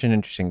 It's such an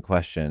interesting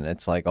question.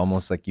 It's like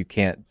almost like you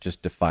can't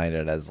just define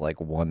it as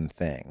like one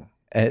thing.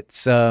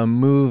 It's a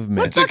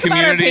movement. It's a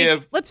community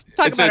of. Let's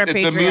talk about our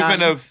Patreon. It's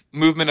a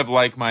movement of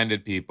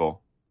like-minded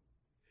people.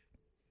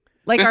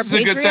 Like this our is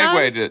a good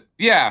Patreon? segue to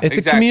It's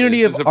a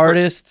community of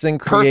artists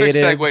and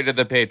creatives. Perfect segue to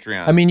the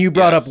Patreon. I mean, you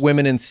brought up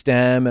women in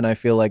STEM, and I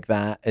feel like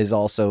that is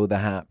also the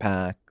Hat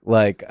Pack.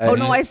 Like,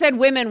 I said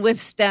women with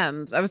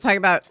stems. I was talking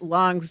about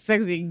long,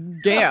 sexy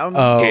gams.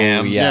 Oh,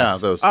 Gams. yes. Yeah,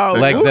 those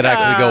legs that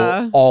actually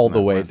go all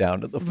the way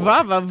down to the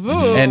floor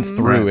Va-va-voom. and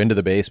through into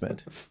the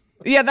basement.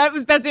 Yeah,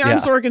 that's Aaron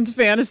Sorkin's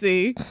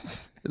fantasy.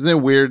 Isn't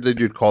it weird that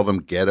you'd call them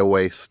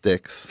getaway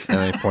sticks at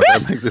any point?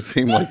 That makes it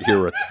seem like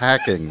you're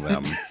attacking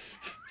them.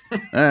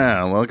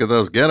 Look at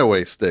those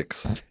getaway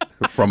sticks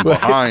from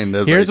behind.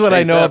 Here's what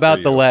I know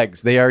about the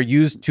legs. They are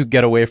used to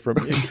get away from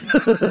you.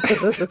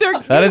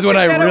 That is when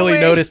I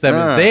really notice them.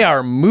 Is they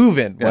are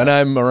moving when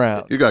I'm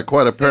around. You got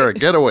quite a pair of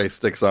getaway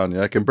sticks on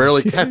you. I can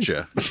barely catch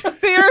you.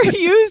 They are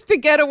used to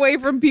get away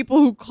from people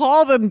who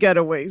call them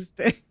getaway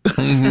sticks.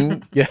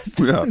 Mm-hmm. Yes.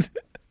 Yeah.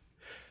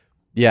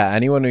 Yeah,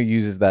 anyone who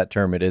uses that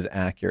term, it is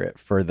accurate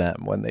for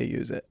them when they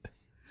use it.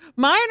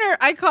 Mine are,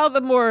 I call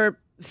them more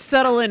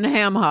settle-in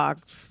ham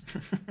hocks.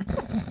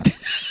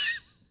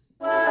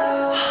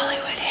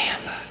 Hollywood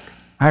Handbook.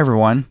 Hi,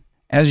 everyone.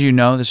 As you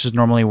know, this is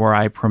normally where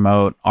I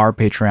promote our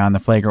Patreon, The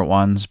Flagrant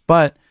Ones,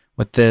 but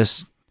with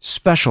this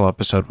special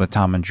episode with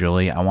Tom and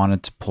Julie, I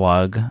wanted to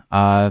plug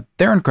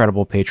their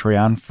incredible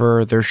Patreon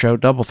for their show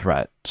Double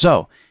Threat.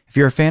 So, if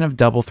you're a fan of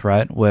Double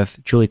Threat with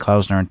Julie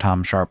Klausner and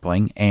Tom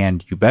Scharpling,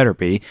 and you better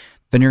be,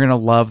 then you're going to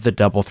love the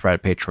Double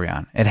Threat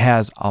Patreon. It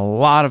has a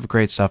lot of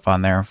great stuff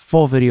on there,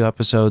 full video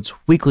episodes,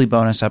 weekly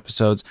bonus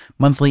episodes,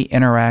 monthly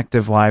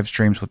interactive live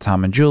streams with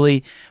Tom and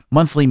Julie,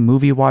 monthly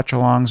movie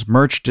watch-alongs,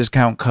 merch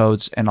discount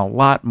codes, and a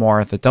lot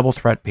more. The Double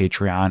Threat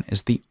Patreon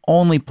is the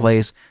only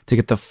place to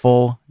get the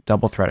full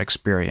Double Threat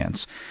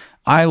experience.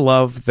 I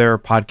love their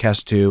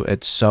podcast too.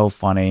 It's so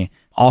funny.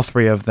 All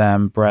three of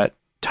them, Brett,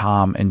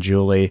 Tom, and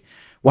Julie.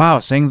 Wow,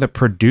 saying the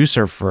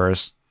producer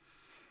first.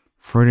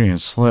 Freudian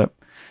slip.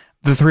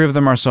 The three of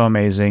them are so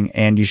amazing,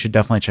 and you should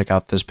definitely check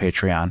out this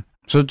Patreon.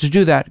 So to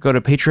do that, go to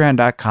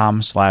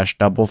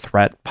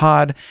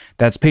patreon.com/doublethreatpod.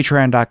 That's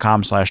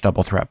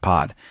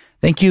patreon.com/doublethreatpod.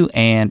 Thank you,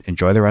 and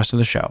enjoy the rest of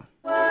the show.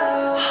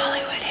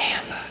 Hollywood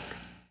Handbook.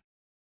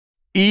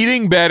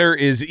 Eating better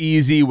is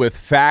easy with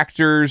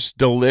Factor's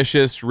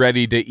delicious,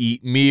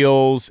 ready-to-eat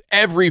meals.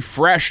 Every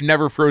fresh,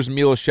 never frozen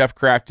meal is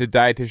chef-crafted,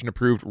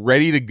 dietitian-approved,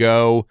 ready to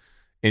go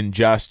in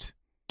just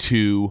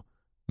 2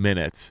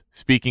 minutes.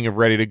 Speaking of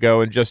ready to go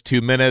in just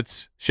 2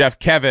 minutes, Chef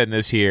Kevin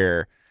is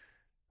here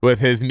with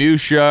his new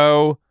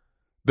show,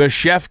 The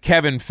Chef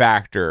Kevin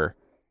Factor.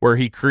 where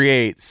he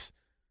creates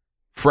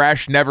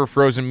fresh, never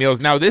frozen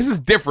meals. Now, this is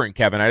different,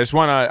 Kevin. I just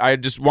want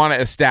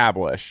to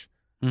establish.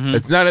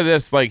 It's none of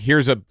this like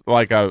here's a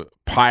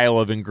pile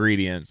of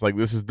ingredients. Like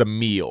this is the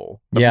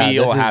meal. The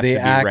meal has to be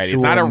ready.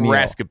 It's not a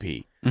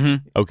recipe.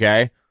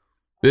 Okay?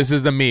 This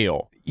is the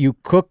meal. You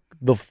cook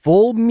the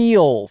full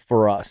meal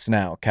for us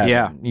now, Kevin.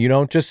 Yeah. You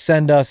don't just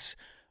send us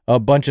a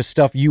bunch of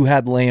stuff you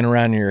had laying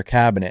around in your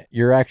cabinet.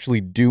 You're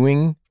actually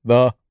doing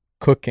the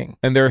cooking.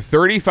 And there are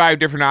 35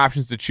 different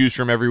options to choose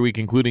from every week,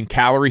 including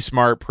Calorie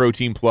Smart,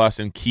 Protein Plus,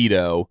 and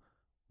Keto.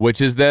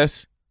 Which is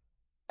this?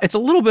 It's a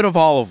little bit of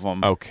all of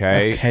them.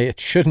 Okay. Okay, it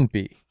shouldn't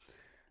be.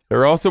 There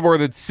are also more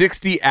than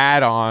 60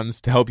 add-ons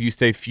to help you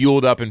stay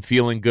fueled up and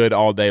feeling good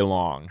all day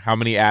long. How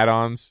many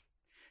add-ons?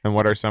 And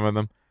what are some of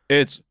them?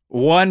 It's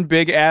one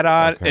big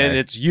add-on, and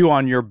it's you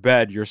on your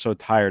bed. You're so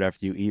tired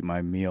after you eat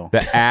my meal.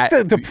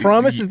 The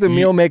promise is the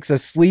meal makes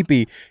us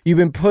sleepy. You've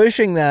been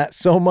pushing that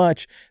so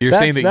much. You're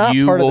That's saying that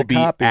you will be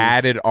copy.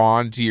 added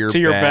on to your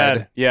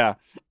bed. Yeah.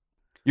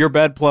 Your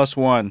bed plus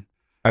one.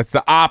 That's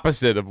the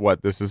opposite of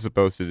what this is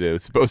supposed to do.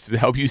 It's supposed to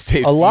help you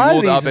stay A lot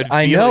of fueled up these, and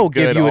I feeling know,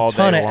 good give you all a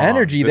ton day of long.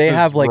 energy. This They is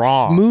have like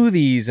wrong.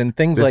 smoothies and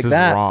things This like is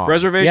that. wrong.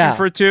 Reservation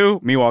for two.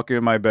 Me walking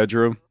in my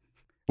bedroom.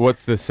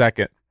 What's the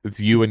second? It's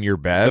you in your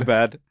bed? The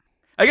bed.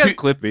 I guess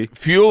Clippy.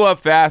 Fuel up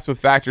fast with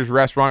Factor's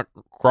restaurant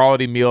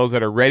quality meals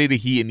that are ready to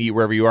heat and eat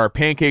wherever you are.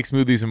 Pancakes,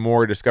 smoothies, and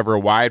more. Discover a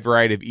wide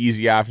variety of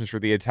easy options for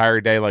the entire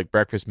day, like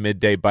breakfast,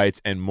 midday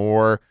bites, and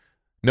more.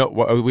 No,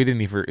 we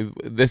didn't even.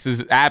 This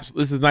is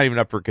not even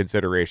up for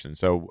consideration.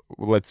 So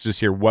let's just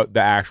hear what the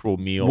actual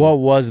meal. What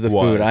was the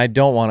food? I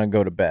don't want to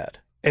go to bed.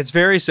 It's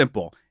very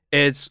simple.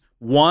 It's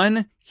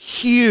one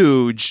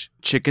huge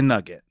chicken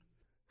nugget.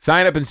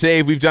 Sign up and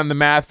save. We've done the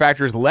math.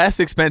 Factor is less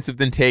expensive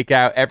than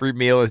takeout. Every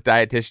meal is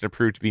dietitian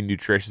approved to be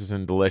nutritious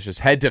and delicious.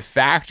 Head to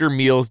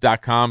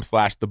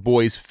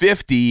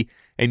factormeals.com/theboys50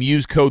 and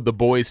use code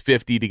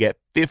theboys50 to get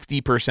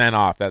 50%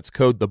 off. That's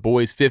code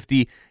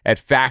theboys50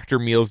 at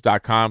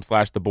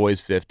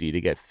factormeals.com/theboys50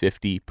 to get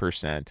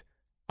 50%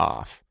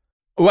 off.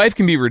 Life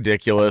can be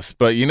ridiculous,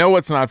 but you know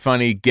what's not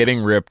funny?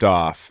 Getting ripped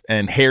off.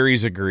 And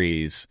Harry's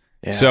agrees.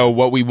 Yeah. So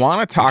what we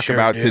want to talk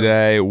about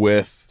today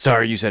with...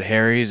 Sorry, you said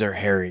Harry's or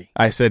Harry?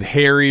 I said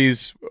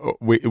Harry's.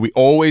 We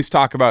always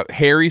talk about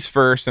Harry's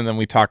first, and then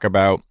we talk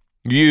about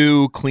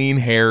you, Clean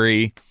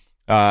Harry,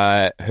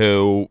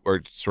 who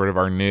are sort of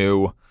our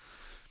new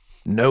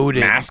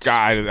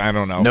mascot. I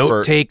don't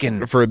know.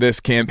 Taken for this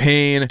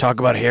campaign. Talk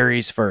about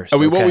Harry's first. What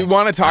we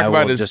want to talk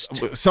about is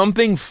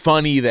something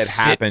funny that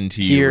happened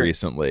to you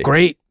recently.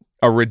 Great.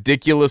 A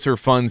ridiculous or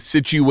fun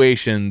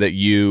situation that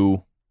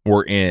you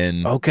were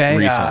in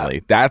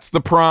recently. That's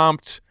the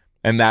prompt,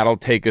 and that'll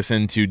take us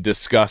into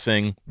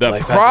discussing the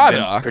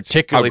product.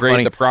 Particularly how great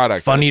funny. The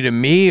product funny is. To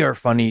me or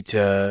funny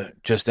to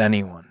just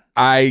anyone?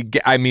 I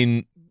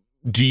mean,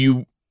 do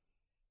you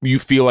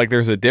feel like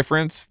there's a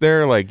difference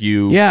there? Like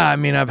you... Yeah, I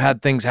mean, I've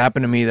had things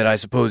happen to me that I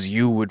suppose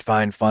you would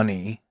find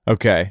funny.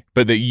 Okay,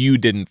 but that you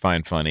didn't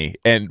find funny,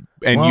 and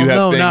well, you have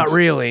no, things, not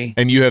really.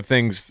 And you have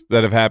things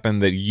that have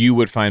happened that you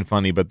would find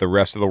funny, but the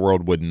rest of the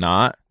world would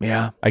not.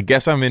 Yeah, I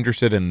guess I'm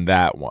interested in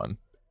that one.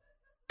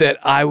 That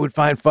I would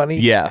find funny.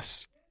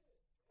 Yes,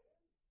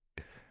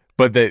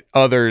 but that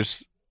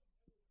others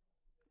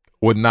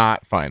would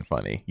not find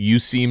funny. You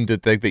seem to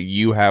think that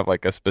you have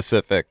like a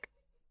specific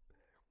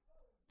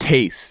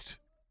taste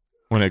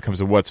when it comes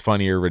to what's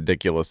funny or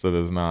ridiculous that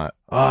is not.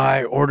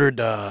 I ordered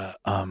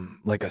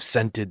like a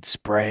scented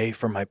spray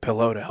for my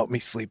pillow to help me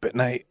sleep at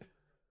night.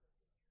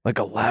 Like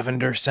a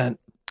lavender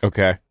scent.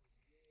 Okay.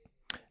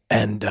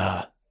 And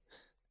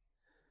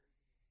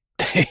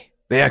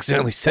they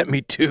accidentally sent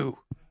me 2.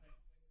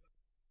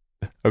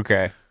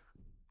 Okay.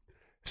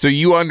 So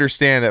you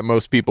understand that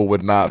most people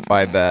would not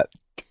find that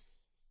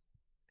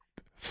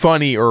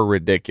funny or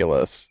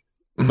ridiculous.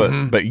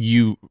 But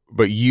you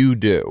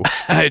do.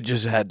 I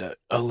just had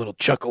a little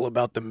chuckle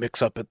about the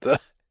mix up at the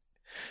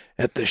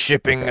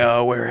shipping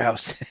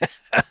warehouse.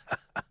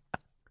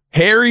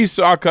 Harry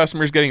saw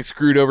customers getting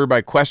screwed over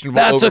by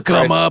questionable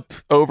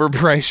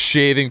overpriced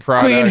shaving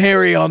products. Clean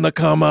Harry on the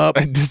come up.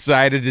 And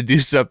decided to do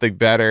something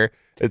better.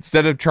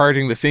 Instead of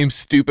charging the same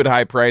stupid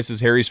high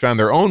prices, Harry's found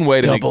their own way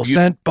to double make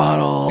cent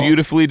bottle,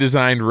 beautifully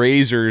designed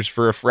razors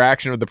for a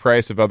fraction of the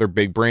price of other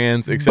big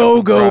brands.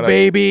 BOGO,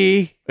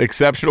 baby.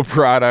 Exceptional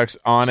products,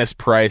 honest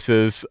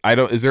prices.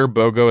 Is there a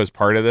BOGO as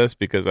part of this?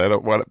 Because I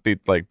don't want to be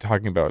like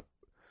talking about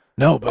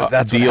but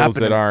that's deals what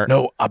happened. That are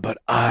but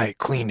I,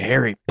 Clean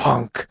Harry,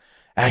 punk.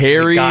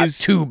 Harry's got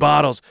 2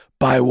 bottles.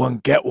 Buy one,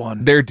 get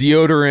one. Their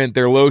deodorant,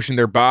 their lotion,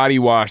 their body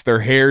wash,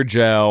 their hair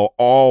gel,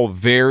 all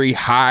very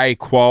high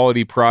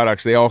quality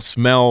products. They all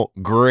smell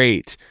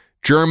great.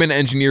 German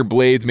engineered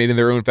blades made in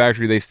their own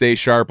factory. They stay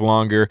sharp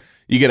longer.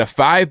 You get a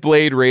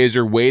 5-blade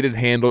razor, weighted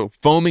handle,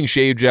 foaming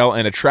shave gel,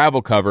 and a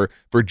travel cover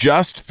for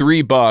just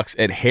 $3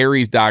 at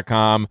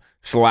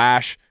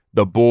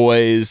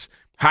harrys.com/theboys.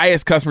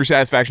 Highest customer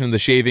satisfaction in the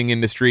shaving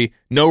industry.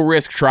 No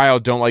risk trial.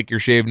 Don't like your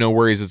shave. No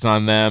worries. It's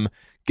on them.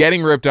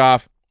 Getting ripped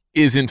off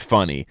isn't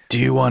funny. Do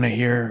you want to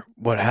hear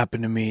what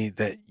happened to me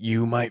that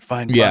you might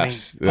find funny?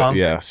 Yes,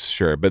 yes,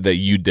 sure, but that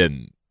you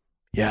didn't.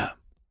 Yeah.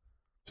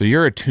 So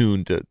you're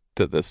attuned to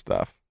this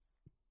stuff.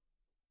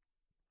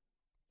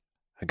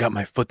 I got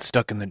my foot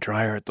stuck in the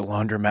dryer at the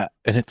laundromat,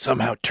 and it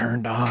somehow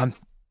turned on.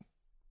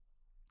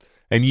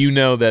 And you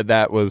know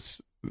that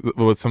was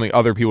something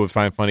other people would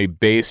find funny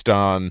based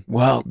on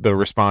the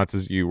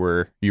responses you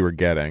were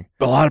getting.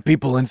 A lot of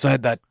people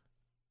inside that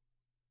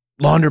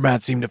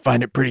laundromat seemed to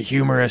find it pretty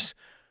humorous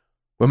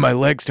when my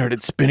leg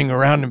started spinning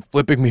around and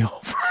flipping me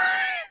over.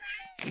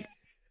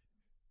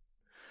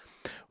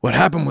 What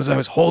happened was I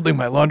was holding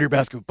my laundry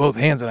basket with both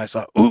hands, and I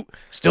saw,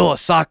 still a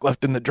sock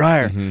left in the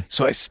dryer. Mm-hmm.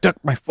 So I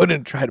stuck my foot in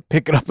and tried to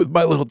pick it up with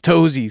my little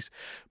toesies.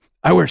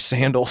 I wear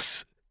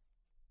sandals.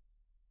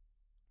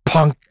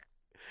 Punk.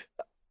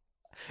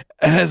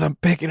 And as I'm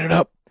picking it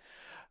up,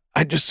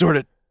 I just sort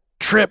of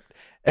tripped,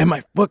 and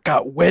my foot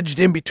got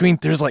wedged in between.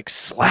 There's like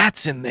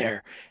slats in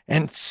there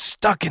and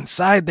stuck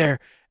inside there.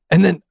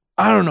 And then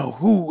I don't know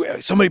who,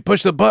 somebody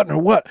pushed the button or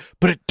what,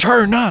 but it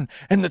turned on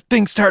and the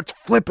thing starts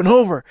flipping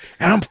over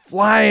and I'm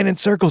flying in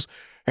circles.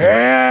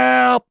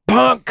 Help,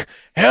 punk!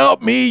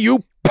 Help me,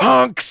 you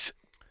punks!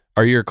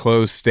 Are your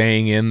clothes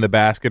staying in the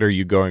basket or are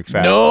you going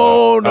fast?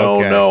 No.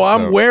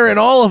 I'm wearing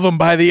all of them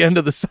by the end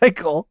of the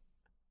cycle.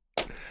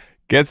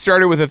 Get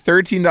started with a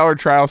 $13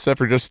 trial set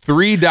for just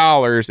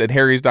 $3 at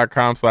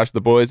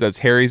harrys.com/theboys. That's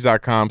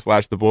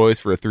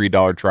harrys.com/theboys for a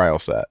 $3 trial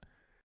set.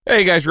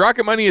 Hey guys,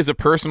 Rocket Money is a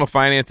personal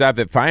finance app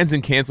that finds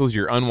and cancels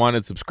your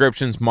unwanted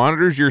subscriptions,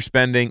 monitors your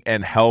spending,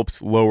 and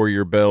helps lower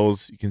your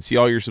bills. You can see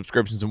all your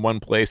subscriptions in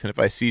one place, and if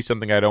I see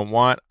something I don't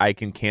want, I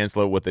can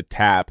cancel it with a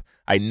tap.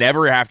 I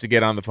never have to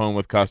get on the phone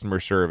with customer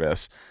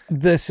service.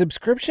 The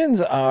subscriptions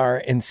are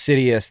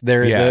insidious.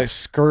 They're the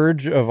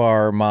scourge of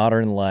our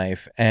modern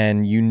life,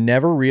 and you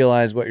never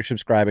realize what you're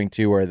subscribing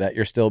to or that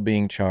you're still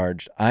being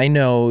charged. I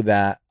know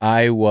that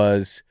I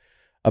was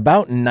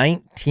about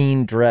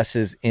 19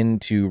 dresses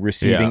into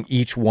receiving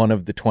each one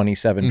of the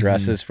 27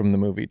 dresses from the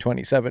movie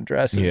 27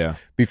 Dresses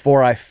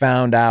before I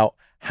found out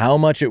how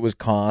much it was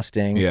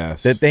costing,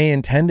 that they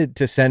intended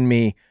to send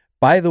me,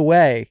 by the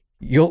way,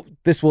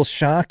 this will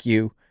shock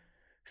you,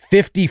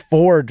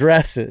 54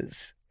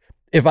 dresses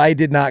if I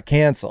did not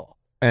cancel.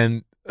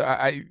 And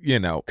I you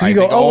go,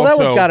 that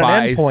one's got an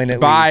endpoint at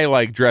by least.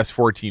 Like dress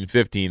 14,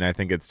 15, I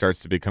think it starts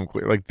to become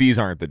clear. Like these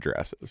aren't the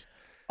dresses.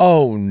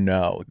 Oh,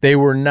 no. They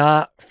were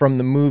not from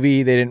the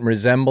movie. They didn't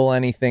resemble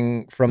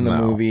anything from the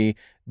movie.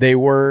 They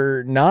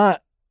were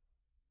not.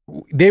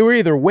 They were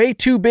either way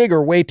too big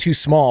or way too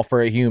small for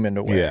a human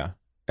to wear. Yeah.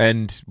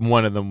 And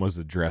one of them was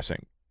a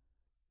dressing.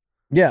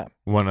 Yeah.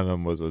 One of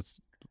them was a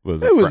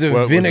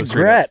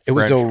vinaigrette. It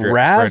was a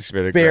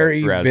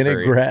raspberry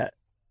vinaigrette.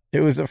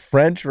 It was a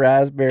French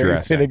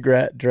raspberry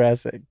vinaigrette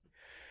dressing.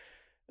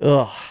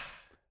 Ugh.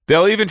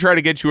 They'll even try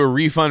to get you a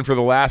refund for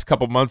the last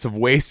couple months of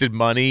wasted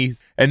money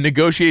and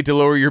negotiate to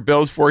lower your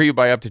bills for you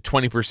by up to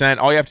 20%.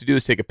 All you have to do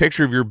is take a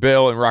picture of your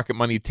bill and Rocket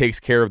Money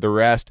takes care of the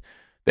rest.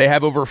 They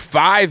have over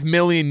 5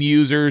 million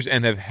users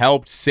and have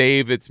helped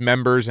save its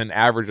members an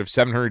average of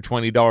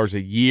 $720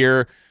 a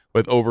year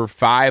with over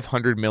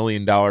 $500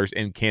 million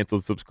in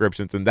canceled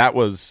subscriptions. And that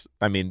was,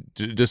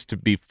 just to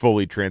be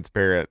fully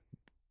transparent,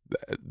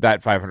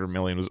 that $500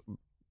 million was,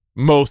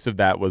 most of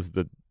that was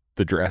the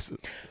dresses.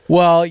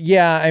 Well,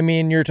 yeah,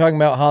 you're talking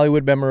about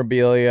Hollywood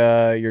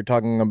memorabilia, you're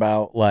talking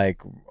about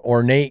like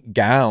ornate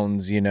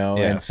gowns,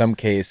 in some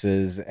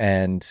cases,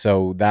 and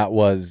so that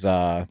was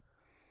that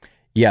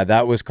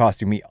was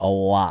costing me a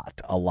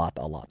lot.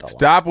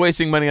 Stop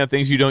wasting money on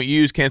things you don't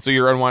use. Cancel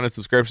your unwanted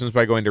subscriptions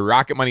by going to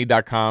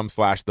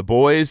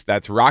rocketmoney.com/theboys.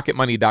 That's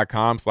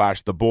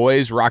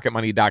rocketmoney.com/theboys,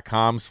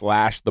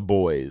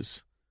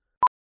 rocketmoney.com/theboys.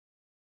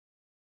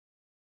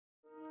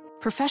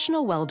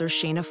 Professional welder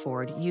Shayna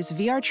Ford used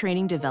VR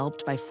training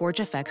developed by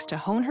ForgeFX to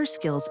hone her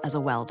skills as a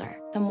welder.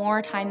 The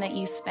more time that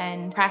you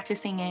spend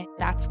practicing it,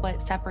 that's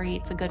what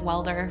separates a good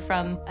welder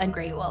from a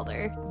great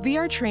welder.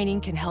 VR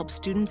training can help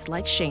students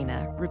like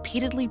Shayna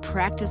repeatedly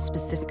practice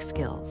specific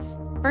skills.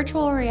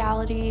 Virtual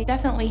reality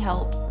definitely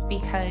helps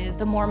because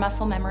the more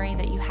muscle memory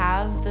that you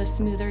have, the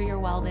smoother your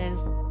weld is.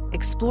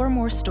 Explore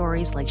more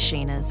stories like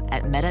Shayna's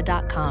at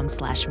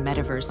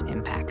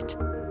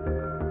meta.com/metaverseimpact.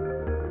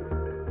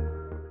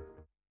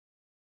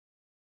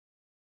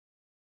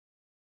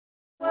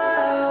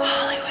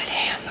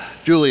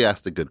 Julie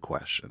asked a good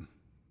question.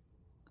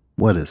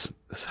 What is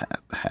this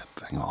hat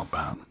thing all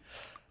about?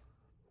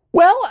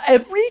 Well,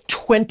 every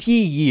 20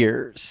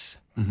 years,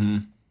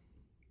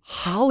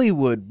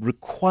 Hollywood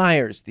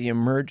requires the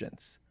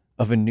emergence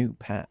of a new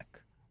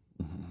pack.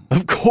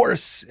 Of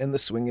course, in the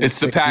swinging it's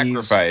 60s,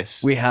 the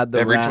sacrifice. We had the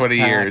every rat 20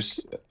 pack.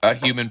 years, a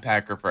human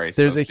sacrifice.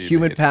 There's a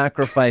human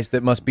sacrifice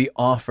that must be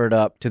offered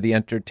up to the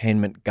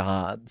entertainment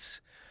gods.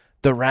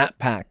 The Rat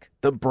Pack,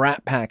 the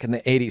Brat Pack in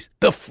the 80s,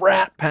 the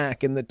Frat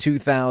Pack in the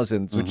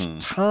 2000s, which,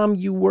 Tom,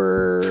 you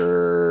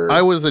were...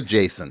 I was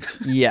adjacent.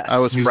 Yes. I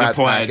was Frat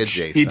Pack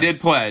adjacent. He did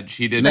pledge.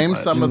 Name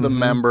some of the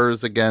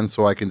members again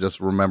so I can just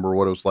remember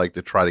what it was like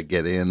to try to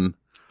get in.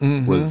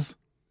 Was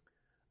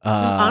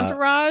Just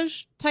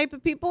entourage type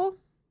of people?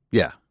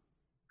 Yeah.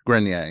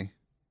 Grenier.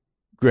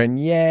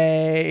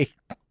 Grenier.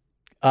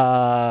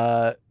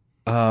 Grenier.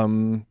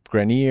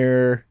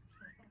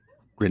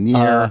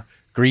 Grenier.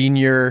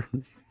 Greenier.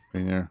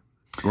 Grenier.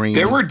 Green.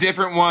 There were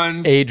different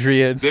ones.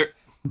 Adrian.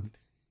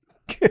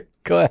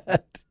 Go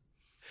ahead.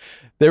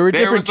 There were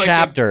different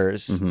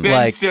chapters.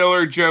 Ben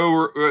Stiller,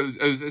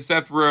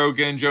 Seth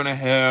Rogen, Jonah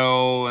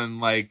Hill, and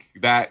like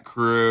that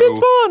crew. Vince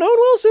Vaughn, Owen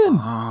Wilson.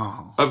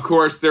 Oh. Of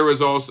course, there was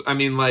also. I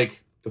mean,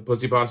 like the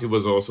Pussy Posse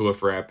was also a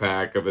frat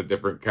pack of a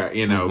different kind.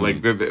 You know,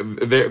 like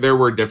there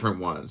were different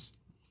ones.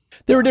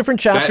 There were different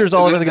chapters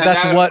all over.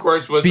 That's what of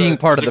course, was being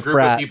part of the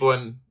frat. People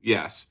in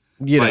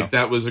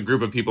that was a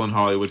group of people in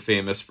Hollywood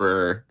famous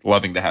for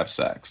loving to have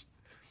sex.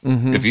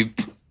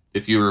 Mm-hmm.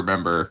 If you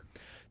remember.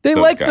 They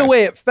liked the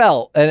way it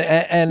felt,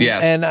 and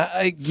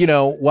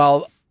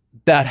while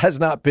that has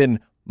not been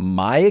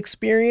my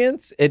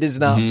experience, it is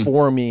not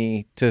for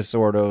me to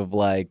sort of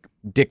like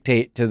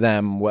dictate to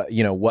them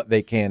what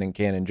they can and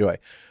can't enjoy.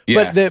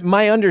 Yes. But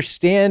my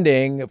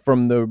understanding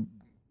from the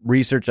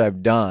research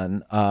I've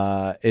done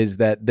is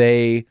that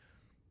they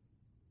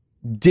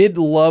did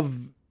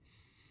love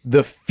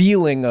the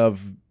feeling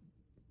of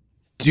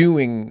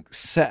doing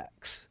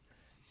sex,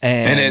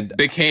 and it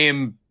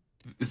became.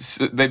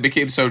 They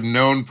became so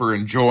known for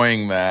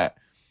enjoying that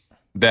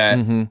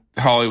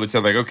Hollywood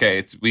said, like,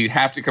 okay, we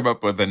have to come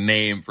up with a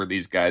name for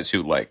these guys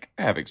who like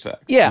having sex.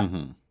 Yeah.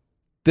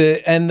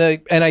 And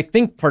I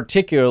think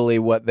particularly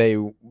what they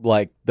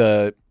like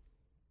and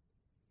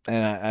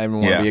I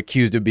don't want to be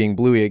accused of being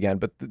bluey again,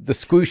 but the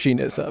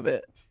squishiness of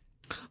it.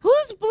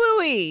 Who's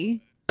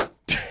Bluey?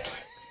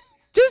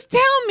 Just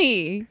tell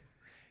me.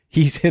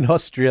 He's an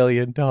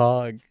Australian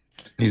dog.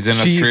 He's an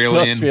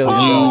Australian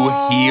blue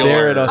healer.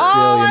 They're an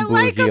Australian blue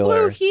like healer. a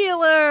blue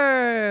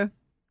healer.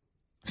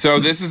 So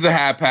this is the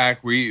Hat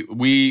Pack. We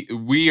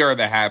are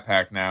the Hat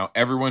Pack now.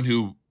 Everyone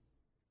who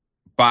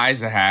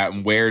buys a hat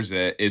and wears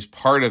it is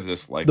part of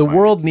this. Like the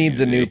world needs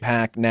a new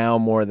pack now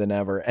more than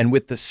ever, and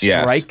with the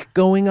strike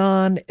going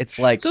on, it's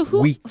like who's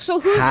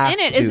in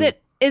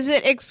it? Is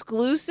it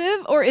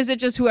exclusive or is it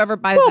just whoever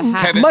buys the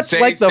hat? Kevin, much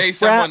like the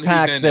frat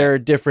pack, there are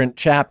different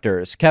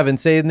chapters. Kevin,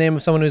 say the name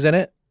of someone who's in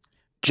it.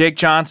 Jake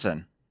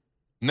Johnson.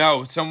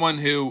 No, someone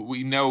who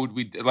we know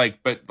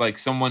but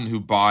someone who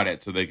bought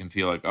it so they can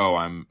feel like, oh,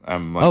 I'm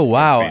like, oh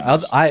wow,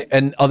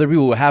 and other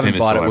people who haven't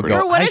bought it would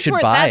go, I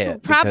should buy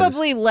it.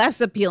 Probably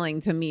less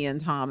appealing to me and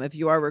Tom if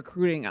you are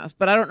recruiting us,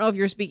 but I don't know if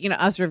you're speaking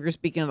to us or if you're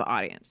speaking to the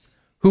audience.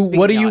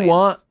 What do you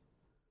want?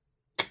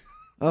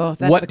 Oh,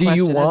 that's what the question, do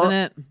you want?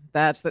 Isn't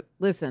it?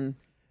 Listen,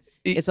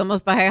 it's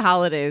almost the high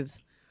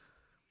holidays.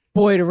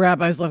 Boy, do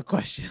rabbis love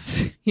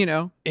questions,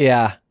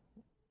 Yeah.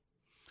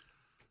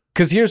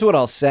 Because here's what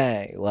I'll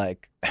say,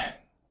 like,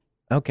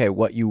 okay,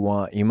 what you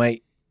want. You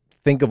might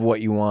think of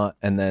what you want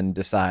and then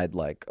decide,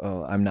 like,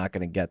 oh, I'm not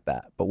going to get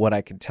that. But what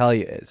I can tell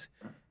you is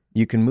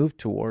you can move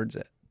towards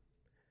it.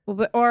 Well,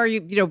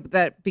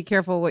 that be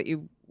careful what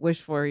you wish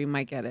for, you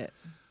might get it.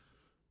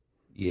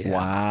 Yeah.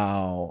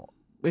 Wow.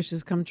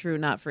 Wishes come true,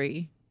 not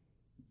free.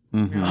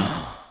 Mm-hmm.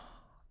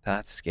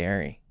 That's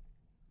scary.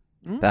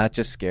 That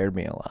just scared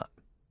me a lot.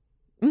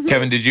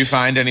 Kevin, did you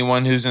find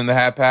anyone who's in the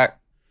Hat Pack?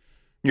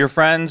 Your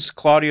friends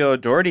Claudio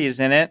Doherty is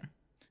in it.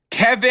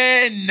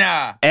 Kevin!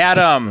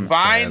 Adam!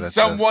 Find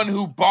someone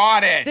who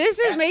bought it. This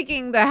is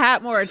making the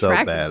hat more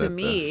attractive to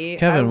me.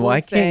 Kevin,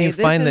 why can't you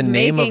find the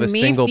name of a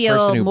single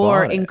person who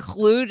more bought it?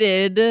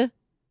 Included.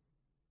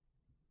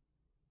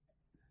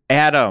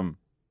 Adam.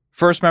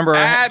 First member.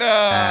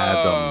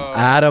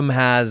 Adam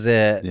has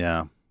it.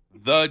 Yeah.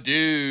 The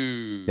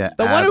dude. Yeah,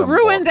 the one who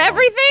ruined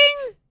everything?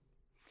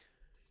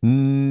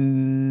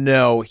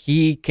 No,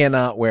 he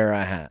cannot wear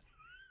a hat.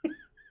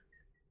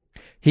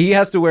 He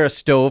has to wear a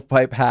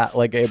stovepipe hat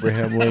like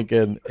Abraham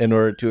Lincoln in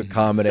order to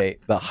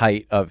accommodate the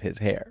height of his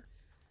hair.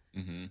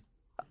 Mm-hmm.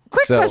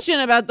 Quick question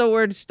about the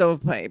word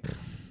stovepipe.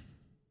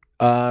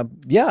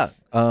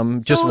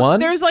 Just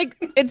one? There's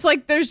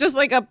there's just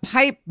like a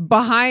pipe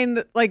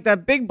behind, like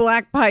that big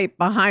black pipe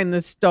behind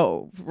the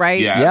stove,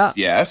 right?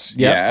 Yes.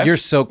 You're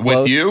so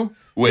close.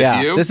 With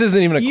you. This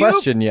isn't even a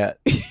question yet.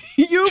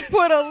 You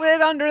put a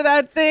lid under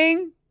that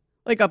thing,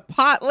 like a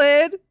pot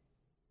lid.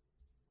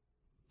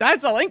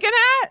 That's a Lincoln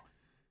hat?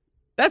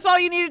 That's all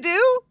you need to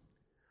do?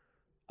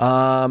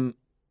 I'm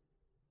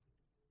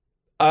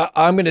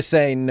going to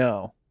say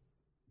no.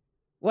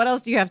 What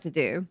else do you have to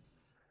do?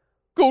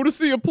 Go to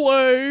see a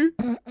play.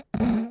 2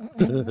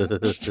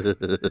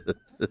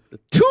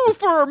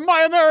 for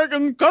my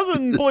American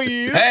cousin,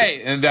 please.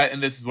 Hey, and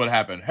this is what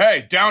happened.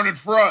 Hey, down in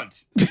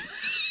front.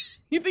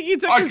 You think he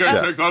took I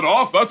can't take that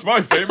off. That's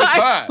my famous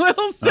hat. I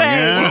will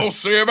say. We'll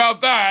see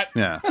about that.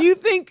 Yeah. You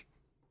think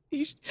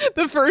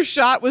the first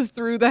shot was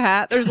through the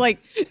hat? There's like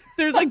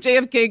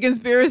JFK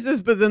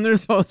conspiracists, but then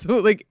there's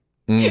also like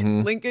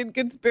Lincoln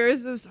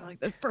conspiracists. Like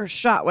the first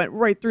shot went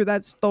right through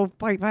that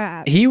stovepipe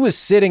hat. He was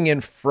sitting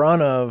in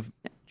front of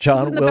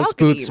John Wilkes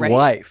Booth's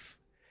wife,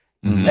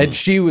 and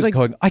she was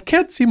going, I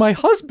can't see my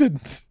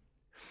husband.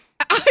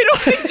 I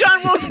don't think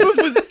John Wilkes Booth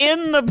was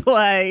in the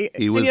play.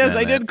 He was yes, in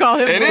I it. did call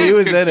him. It Booth. is He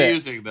was in it.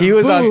 confusing, though. He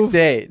was on Booth.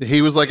 stage.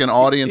 He was like an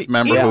audience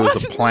member who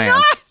was a plant.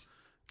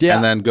 Yeah.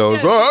 And then goes,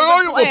 Yeah, he was I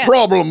a have a plant.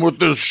 problem with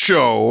this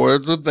show.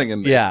 It's a thing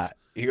in this. Yeah.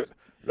 He goes,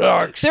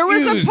 There was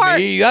a excuse part-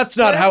 me, that's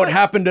not how it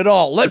happened at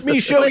all. Let me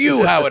show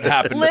you how it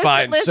happened,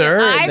 fine sir.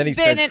 And then he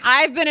starts,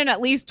 I've been in at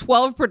least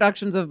 12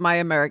 productions of My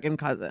American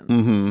Cousin.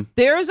 Mm-hmm.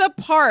 There's a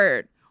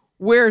part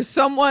where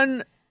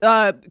someone,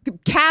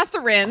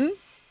 Catherine,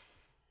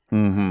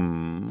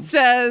 Mm-hmm.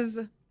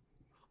 says,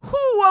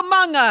 "Who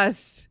among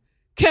us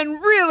can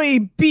really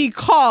be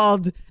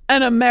called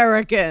an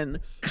American,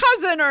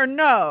 cousin or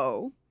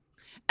no?"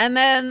 And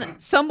then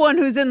someone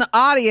who's in the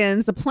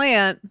audience, a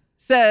plant,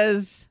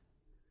 says,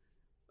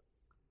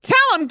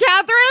 "Tell him,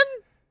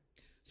 Catherine."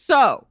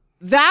 So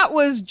that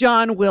was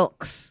John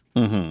Wilkes.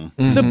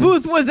 Mm-hmm. The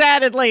Booth was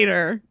added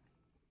later.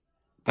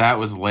 That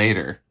was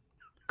later.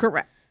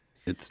 Correct.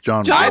 It's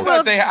John John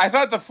Wilkes. I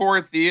thought the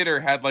Ford Theater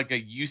had like a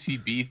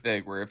UCB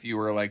thing where if you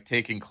were like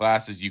taking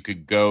classes, you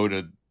could go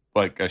to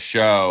like a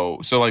show.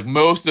 So like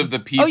most of the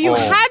people. Oh, you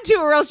had to,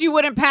 or else you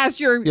wouldn't pass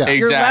your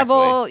Exactly.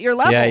 level. Your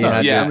level. Yeah, you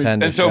had to Yes.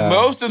 attend And a so show.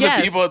 most of the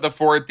Yes. people at the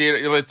Ford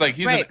Theater, it's like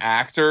he's Right. an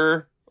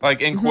actor,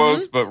 like in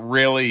quotes, but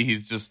really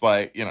he's just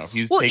like,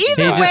 he's Well, taking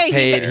either classes. way,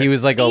 paid. He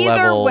was like a Either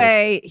level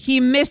way, he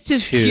missed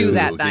his 2. cue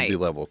that He'd night. be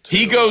level 2.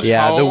 He goes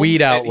Yeah, home the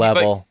weed out and he, like,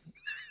 level.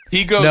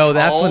 he goes No,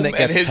 that's home when it and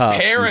gets his tough.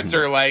 parents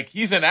are like,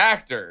 he's an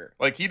actor.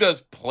 Like he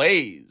does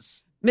plays.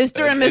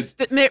 Mr. and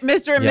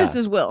Mr. and Yeah.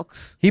 Mrs.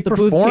 Wilkes. He The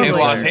Booth performed In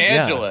Theater. Los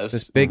there. Angeles.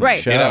 This big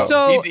Right. show.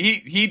 So-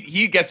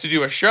 he gets to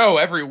do a show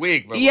every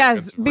week. But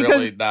Yes, it's because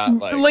really not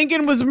like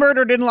Lincoln was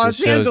murdered in Los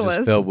the show's Angeles.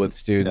 just filled with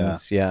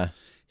students. Yeah.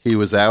 He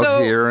was out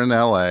So, here in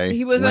L.A.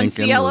 He was on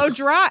Lincoln Cielo was-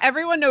 Drive.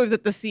 Everyone knows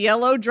it. The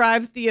Cielo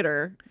Drive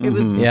Theater. It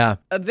was Yeah.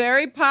 a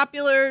very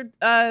popular.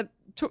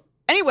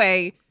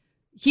 Anyway,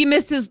 he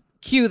missed his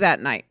cue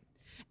that night,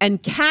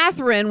 and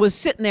Catherine was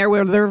sitting there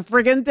with her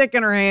friggin' dick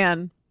in her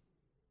hand.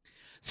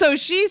 So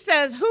she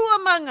says, "Who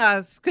among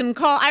us can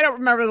call?" I don't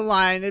remember the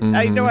line.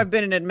 I know I've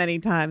been in it many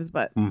times,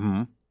 but.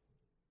 Mhm.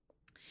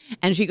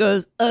 And she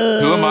goes,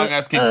 who among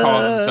us can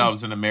call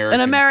themselves an American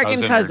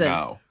cousin. Or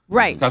no?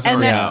 Right. Cousin and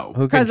or then, no?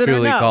 Who can Cousin or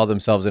truly no? call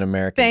themselves an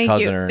American Thank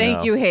cousin you. or Thank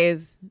no? you,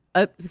 Hayes.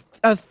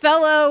 A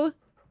fellow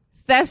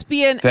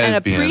thespian and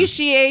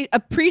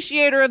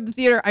appreciator of the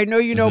theater. I know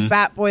you know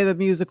Bat Boy the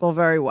musical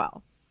very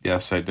well.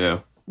 Yes, I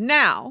do.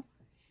 Now,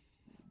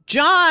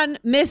 John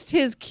missed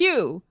his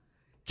cue.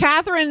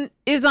 Catherine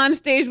is on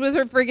stage with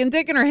her friggin'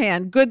 dick in her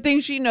hand. Good thing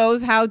she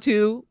knows how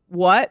to,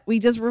 what? We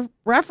just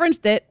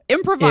referenced it.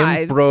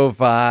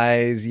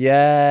 Improvise.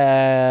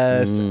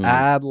 Yes.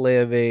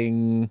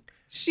 Ad-libbing.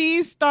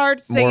 She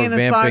starts More singing a song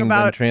vamping than about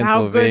how good.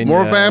 Transylvania.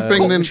 More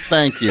vamping than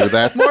thank you.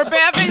 That's More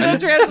vamping than Speaking of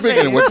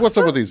Transylvania. which, what's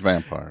up with these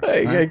vampires?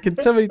 Hey,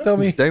 can somebody tell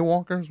These me?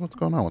 daywalkers? What's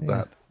going on with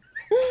that?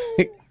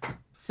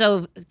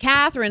 So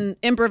Catherine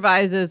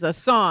improvises a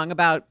song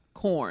about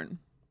corn.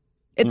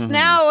 It's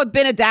now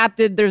been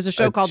adapted. There's a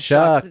show It's called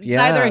Shucked. Shucked. Yeah,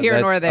 Neither here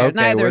nor that's- there. Okay,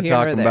 Neither we're here nor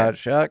talking there. about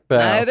Shucked. Though.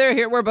 Neither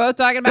here. We're both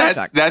talking about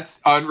Shucked. That's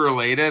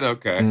unrelated.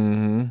 Okay.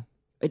 Mm-hmm.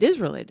 It is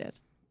related.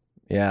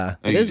 Yeah.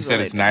 You is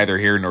said it's related. neither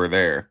here nor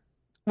there.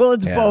 Well,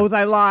 it's Yeah. both.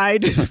 I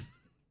lied.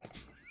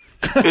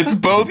 It's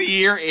both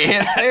here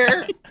and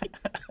there.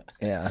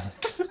 Yeah.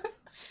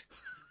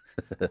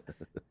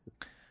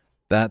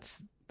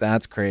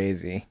 That's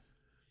crazy.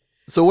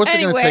 So what's it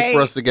going to Anyway. take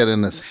for us to get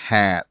in this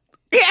hat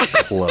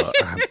club?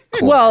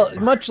 Well,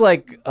 much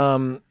like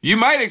You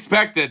might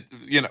expect that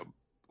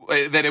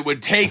that it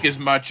would take as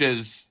much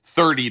as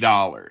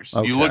 $30.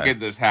 Okay. You look at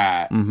this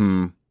hat,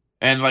 Mm-hmm.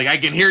 and like I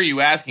can hear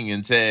you asking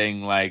and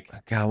saying like,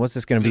 God, what's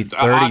this going to be?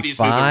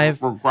 obviously the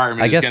 35?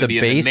 requirement I is guess going the to be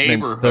in the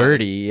basement's neighborhood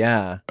 30.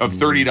 Yeah. of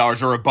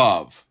 $30 or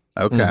above.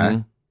 Okay.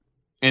 Mhm.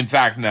 In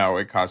fact, no,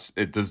 it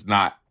does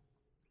not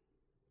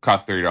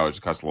cost $30.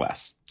 It costs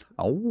less.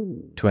 Oh,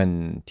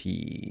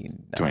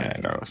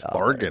 $29.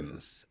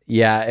 bargains.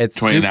 Yeah, it's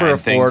super 29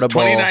 things. affordable.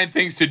 29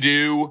 things to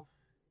do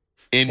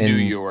in New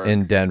York.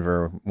 in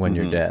Denver when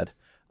you're Mhm. dead.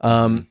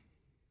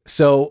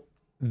 So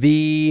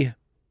the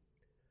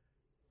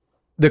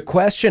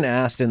question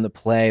asked in the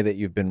play that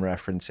you've been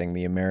referencing,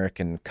 the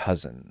American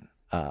cousin,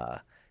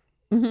 My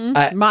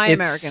it's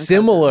American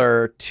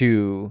similar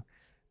to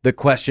the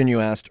question you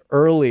asked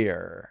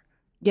earlier.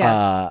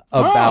 Yes.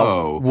 About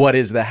Oh. what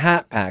is the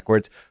hat pack, where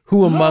it's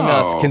who among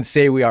us Oh. can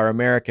say we are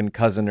American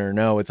cousin or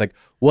no. It's like,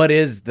 what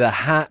is the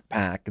hat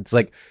pack? It's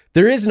like,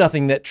 there is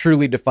nothing that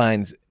truly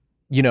defines,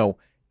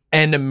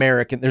 an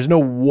American. There's no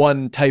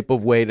one type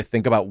of way to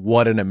think about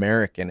what an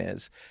American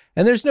is.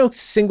 And there's no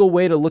single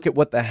way to look at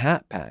what the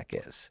hat pack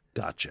is.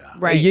 Gotcha.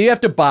 Right. You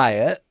have to buy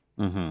it.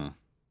 Mm-hmm.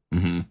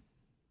 Mm-hmm.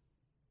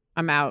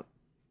 I'm out.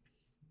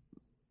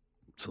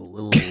 It's a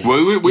little.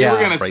 We were Yeah.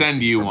 going to pricey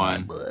send you for my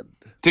one. blood.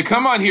 To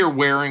come on here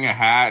wearing a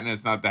hat and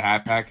it's not the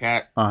hat pack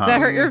hat. Uh-huh. Does that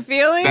hurt your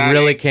feelings? That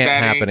Really ain't- can't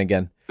that happen ain't-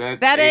 again.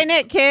 That ain't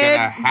it, kid.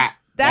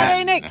 That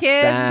ain't it,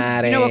 kid.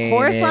 That you know a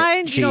chorus ain't it,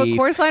 line? You know a Chief.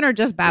 chorus line or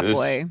just Bat This-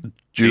 Boy?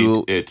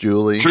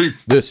 Julie.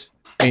 Chief. This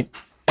ain't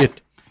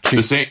it, Chief.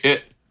 This ain't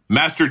it.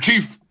 Master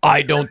Chief.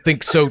 I don't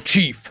think so,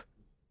 Chief.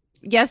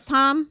 Yes,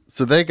 Tom?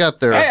 So they got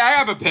their. Hey, I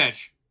have a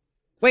pitch.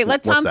 Wait,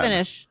 let What's Tom that?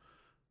 finish.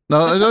 No,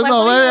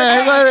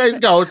 let Hayes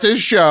go. It's his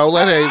show.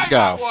 Let Hayes I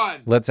got go.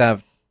 one. Let's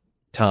have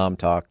Tom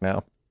talk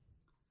now.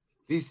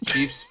 These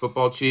Chiefs,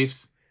 football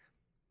Chiefs.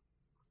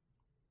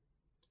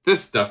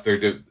 This stuff they're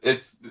doing,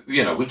 it's,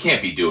 we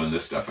can't be doing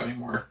this stuff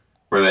anymore.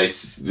 Where they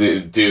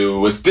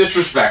do, it's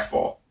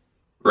disrespectful,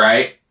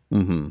 right?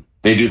 Mm-hmm.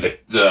 They do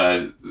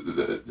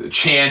the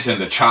chant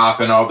and the chop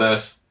and all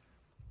this.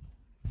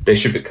 They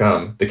should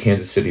become the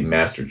Kansas City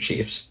Master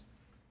Chiefs.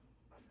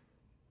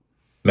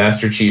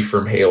 Master Chief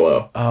from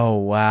Halo. Oh,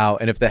 wow.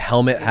 And if the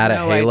helmet had a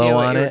halo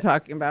on it?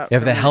 Talking about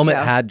If the helmet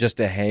had just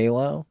a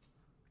halo?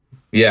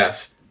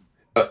 Yes.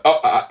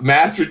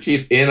 Master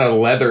Chief in a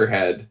leather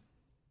head.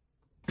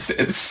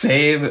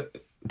 Same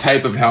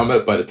type of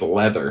helmet, but it's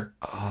leather.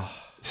 Oh.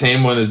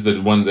 Same one as the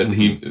one that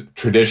he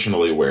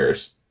traditionally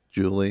wears.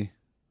 Julie,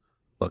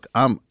 look,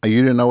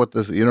 you don't know what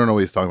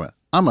he's talking about.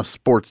 I'm a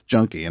sports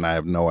junkie, and I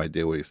have no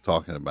idea what he's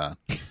talking about.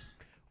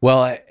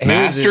 Well, Hayes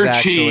Master is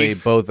actually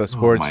Chief. both a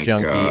sports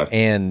junkie God.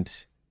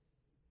 and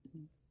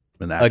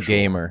a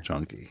gamer.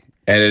 Junkie.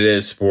 And it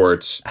is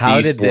sports.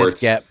 How did esports.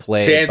 this get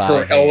played? Stands by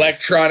for Hayes?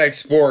 electronic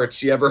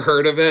sports. You ever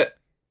heard of it?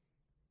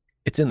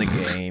 It's in the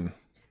game.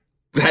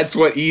 That's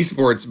what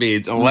esports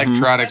means.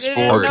 Electronic I didn't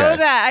sports. know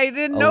that. I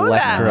didn't know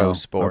that. Electro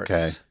sports.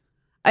 Okay.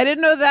 I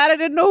didn't know that. I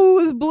didn't know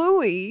it was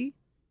Bluey.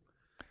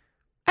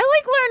 I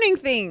like learning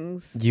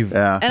things.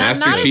 Yeah. And I'm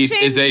Master not Chief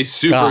ashamed is a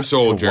super Got to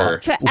soldier.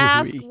 watch. to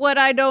ask what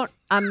I don't.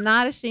 I'm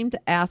not ashamed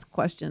to ask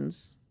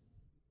questions.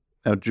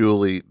 Now,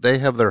 Julie, they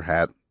have their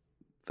hat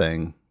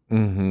thing.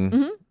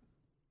 Mm-hmm.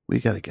 We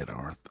got to get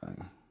our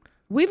thing.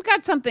 We've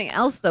got something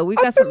else though. We've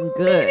got something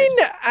good. Meaning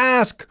to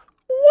ask,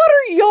 what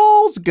are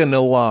y'all's gonna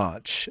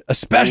launch?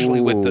 Especially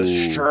with the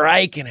Ooh.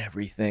 strike and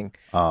everything.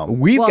 Um,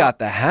 We've Well- got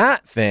the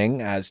hat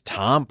thing, as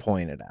Tom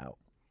pointed out.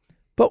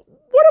 But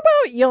what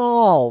about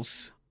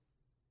y'all's?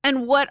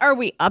 And what are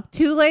we up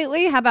to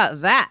lately? How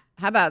about that?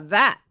 How about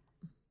that?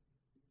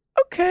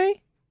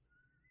 Okay.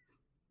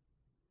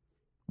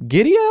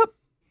 Giddy up.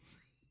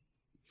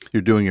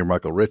 you're doing your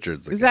Michael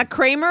Richards again. Is that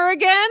Kramer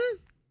again?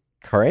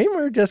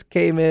 Kramer just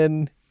came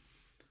in.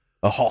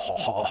 Oh, ha, ha,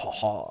 ha, ha,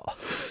 ha.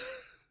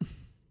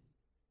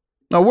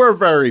 No, we're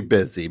very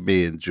busy.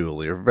 Me and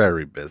Julie are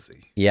very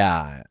busy.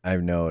 Yeah,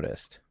 I've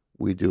noticed.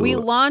 We do We it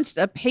launched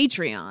a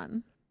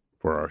Patreon.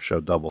 for our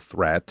show Double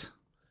Threat.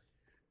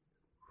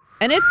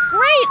 And it's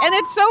great, and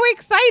it's so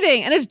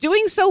exciting, and it's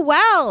doing so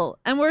well,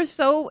 and we're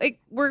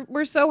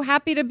so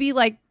happy to be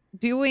like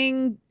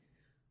doing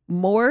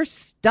more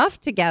stuff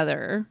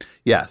together.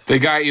 Yes. They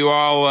got you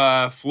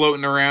all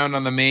floating around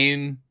on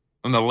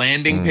the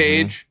landing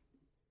page.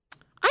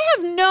 I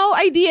have no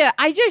idea.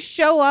 I just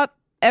show up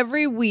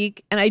every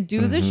week and I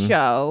do the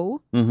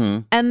show, Mm-hmm.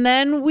 and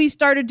then we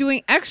started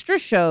doing extra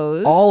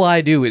shows. All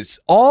I do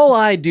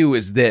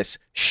is this: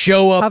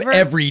 show up Cover?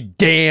 every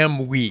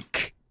damn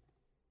week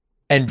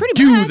and Pretty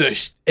do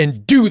much.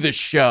 do the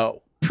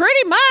show.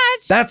 Pretty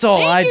much. That's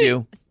all I Thank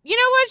you. do. You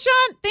know what,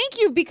 Sean? Thank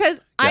you,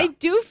 because I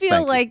do feel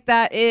Thank you. like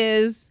that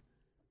is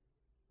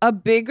a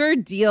bigger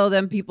deal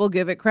than people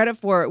give it credit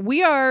for.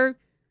 We are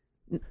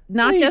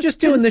not You're just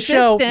doing the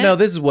show. consistent, No,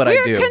 this is what I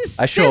we're do.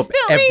 I show up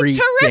consistently every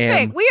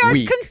terrific. damn We are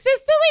week.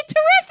 consistently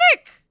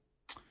terrific.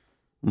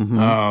 Mm-hmm.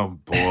 Oh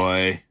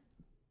boy.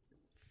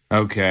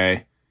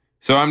 Okay.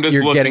 So I'm just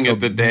You're looking getting at a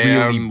the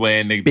damn really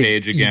landing Big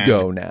page again.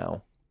 ego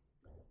now.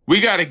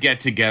 We got to get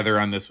together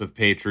on this with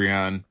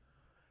Patreon.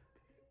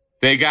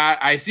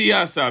 I see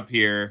us up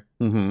here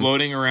Mm-hmm.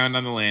 floating around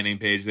on the landing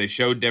page. They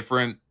show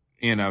different,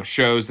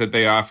 shows that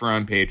they offer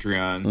on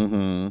Patreon.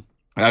 Mm-hmm.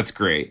 That's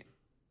great.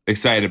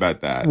 Excited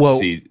about that. Whoa,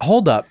 See,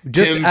 hold up.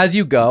 Just Tim- as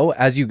you go,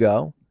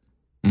 mhm.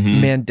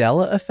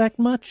 Mandela effect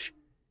much?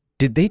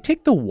 Did they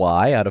take the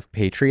Y out of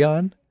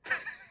Patreon?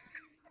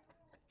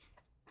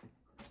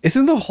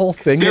 Isn't the whole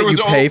thing There that was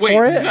you pay wait,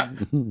 for it?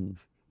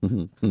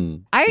 no,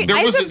 I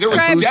There was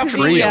subscribe to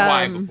definitely the, a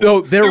Y before.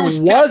 No, there was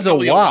a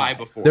definitely Y.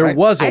 before. There Right.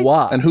 was a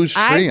Y. And who's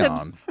I,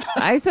 Treon?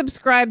 I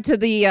subscribe to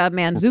the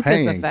Manzukis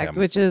paying effect, him.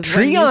 which is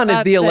when you Treon is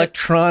thought the that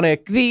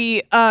electronic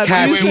the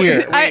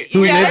cashier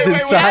who lives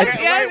inside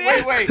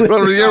Wait.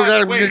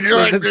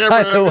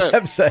 inside the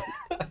website.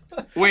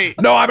 Wait.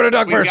 No, I'm going to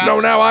talk We first. got- No,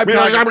 now I'm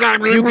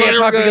talking. You can't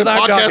talk because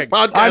I'm talking.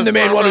 Podcast, I'm the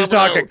main one who's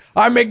talking.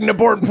 I'm making an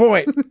important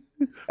point.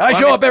 I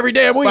show up every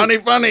damn week.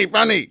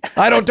 Funny.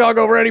 I don't talk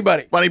over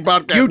anybody. Funny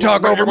podcast. You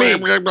talk over me.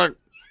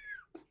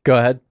 Go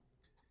ahead.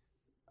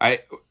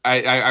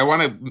 I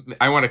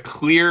want to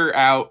clear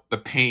out the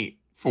paint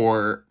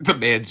for the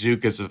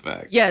Manzukis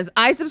effect. Yes,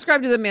 I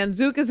subscribe to the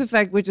Manzukis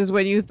effect, which is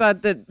when you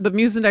thought that the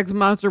Mucinex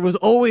monster was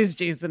always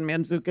Jason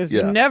Manzukis.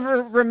 Yeah. You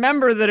never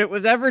remember that it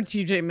was ever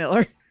TJ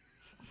Miller.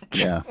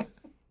 Yeah.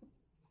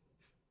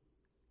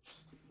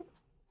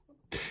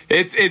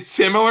 It's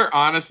similar,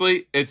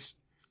 honestly.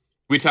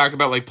 We talk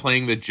about like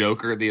playing the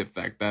Joker, the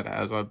effect that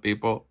has on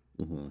people.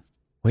 Mm-hmm.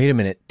 Wait a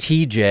minute.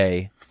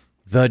 TJ,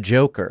 the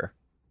Joker.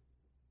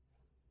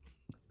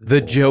 The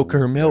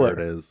Joker Miller.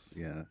 There it is.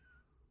 Yeah.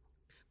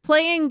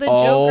 playing the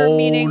Joker,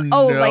 meaning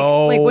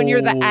like when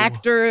you're the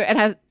actor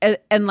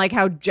and like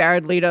how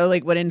Jared Leto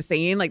like went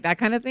insane, like that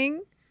kind of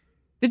thing.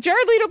 Did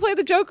Jared Leto play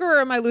the Joker, or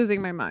am I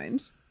losing my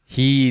mind?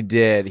 He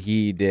did.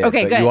 Okay, but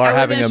good. you are I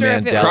having a wasn't sure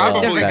if it was Mandela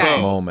a different effect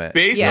guy. moment.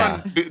 Based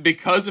on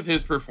because of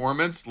his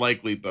performance,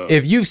 likely both.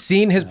 If you've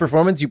seen his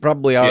performance, you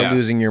probably are Yes.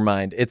 losing your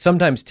mind. It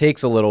sometimes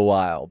takes a little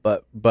while,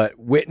 but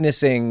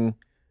witnessing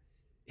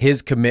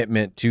his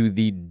commitment to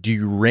the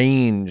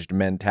deranged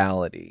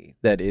mentality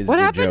that is What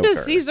the happened Joker.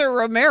 to Cesar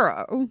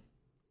Romero?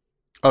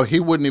 Oh, he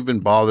wouldn't even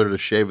bother to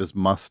shave his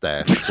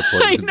mustache to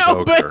play I the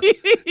know, Joker. but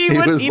he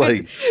wouldn't was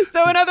even.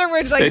 So in other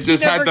words, like they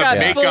just he had never the got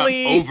makeup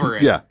fully over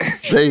it. Yeah,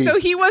 they, So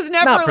he was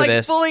never Not for like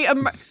this. fully.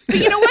 But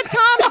you know what,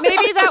 Tom?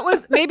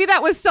 Maybe that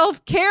was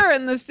self care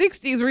in the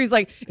 '60s, where he's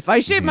like, if I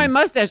shave my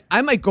mustache,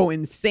 I might go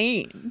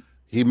insane.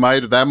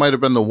 that might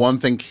have been the one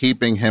thing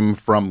keeping him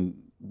from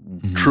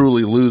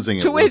truly losing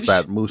it, To was which-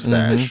 that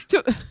mustache.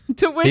 To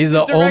which He's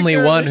the only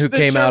director, one who the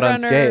came out showrunner,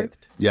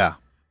 unscathed. Yeah.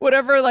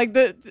 Whatever, like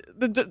the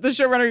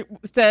showrunner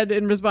said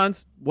in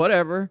response,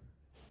 whatever.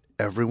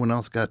 Everyone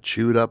else got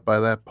chewed up by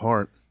that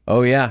part.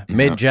 Oh yeah,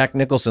 made Jack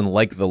Nicholson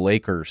like the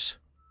Lakers.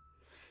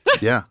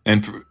 Yeah.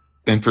 And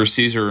for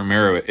Cesar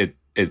Romero,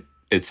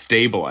 it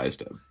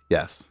stabilized him.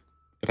 Yes.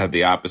 It had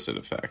the opposite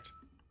effect.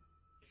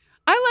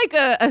 I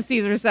like a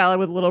Caesar salad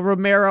with a little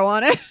Romero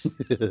on it.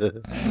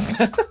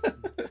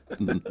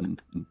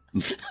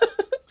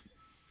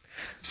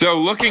 So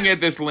looking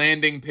at this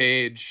landing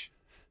page,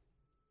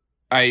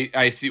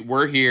 I see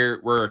we're here.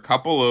 We're a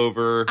couple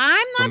over.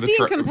 I'm from not the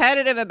being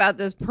competitive about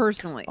this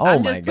personally. Oh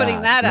I'm my just putting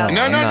God, that out.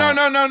 no.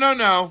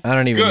 No. I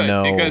don't even Good,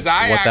 know because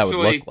I what that would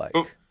actually, look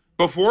like.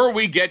 Before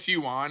we get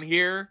you on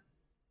here,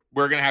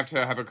 we're gonna have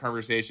to have a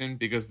conversation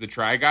because the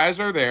Try Guys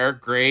are there.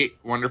 Great,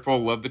 wonderful,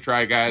 love the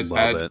Try Guys. Love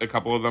Had it. a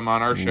couple of them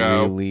on our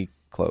show. Really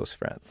close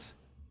friends.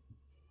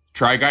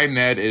 Try Guy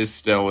Ned is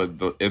still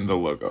in the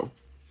logo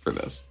for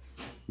this.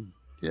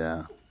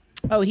 Yeah.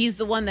 Oh, he's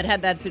the one that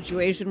had that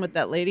situation with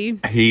that lady.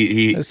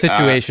 He A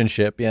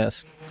situationship,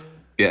 yes.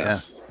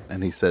 yes.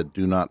 And he said,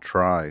 do not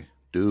try.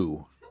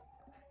 Do.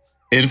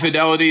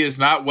 Infidelity is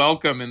not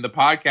welcome in the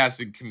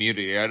podcasting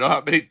community. I know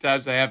how many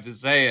times I have to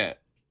say it.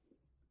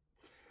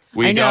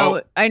 I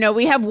know.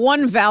 We have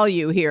one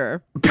value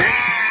here.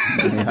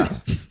 Yeah.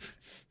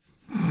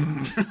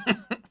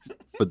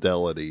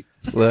 Fidelity.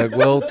 Look,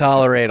 we'll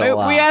tolerate a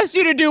lot. We asked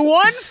you to do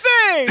one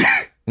thing.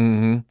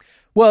 Mm-hmm.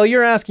 Well,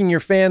 you're asking your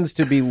fans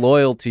to be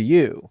loyal to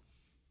you.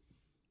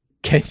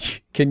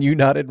 Can you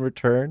not in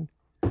return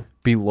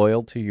be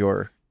loyal to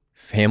your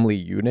family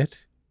unit?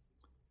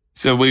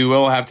 So we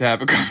will have to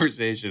have a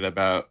conversation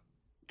about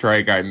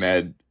Try Guy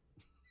Ned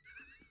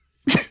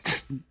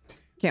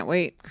Can't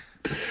wait.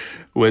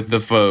 with the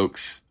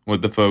folks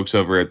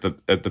over at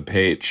the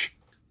page.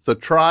 So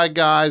Try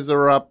Guys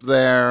are up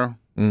there.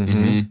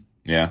 Mm-hmm.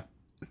 Yeah.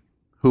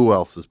 Who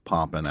else is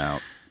popping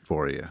out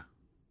for you?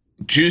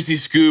 Juicy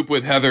Scoop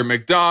with Heather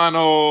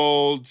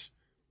McDonald.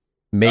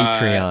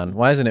 Matreon.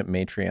 Why isn't it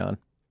Matreon?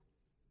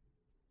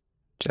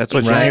 That's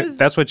what Because-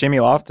 that's what Jamie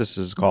Loftus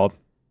is called.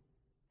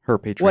 Her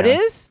Patreon. What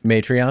is?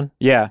 Matreon?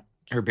 Yeah.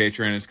 Her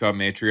Patreon is called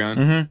Matreon.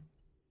 Mm-hmm.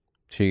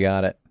 She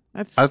got it.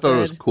 That's I thought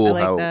it was good. cool I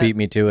like how- that. Beat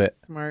me to it.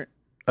 Smart.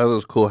 I thought it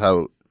was cool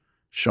how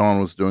Sean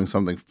was doing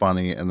something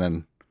funny and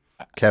then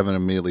Kevin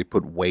immediately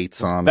put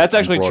weights on That's it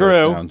and actually brought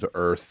true. it down to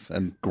earth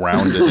and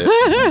grounded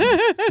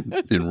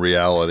it in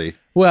reality.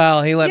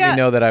 Well, he let Yeah. me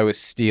know that I was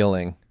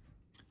stealing.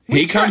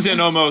 He comes in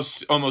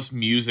almost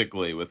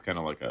musically with kind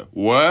of like a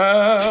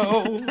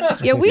whoa.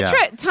 Yeah, we Yeah.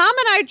 try. Tom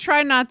and I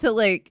try not to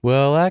like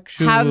Well,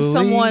 actually, have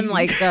someone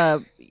like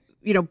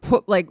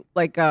put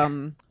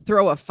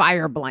throw a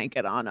fire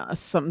blanket on us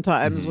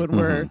sometimes when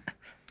we're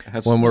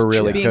when we're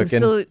really being cooking.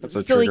 silly, That's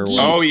a silly trigger geese.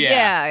 word. Oh,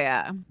 yeah.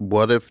 yeah.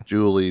 What if,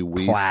 Julie,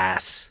 we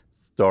Class.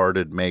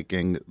 started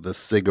making the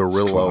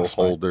cigarillo It's class,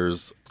 right?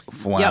 holders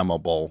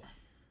flammable,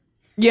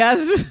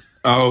 Yes.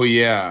 Oh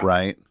yeah.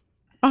 right?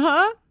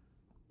 Uh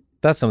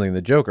That's something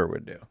the Joker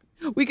would do.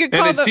 huh. We could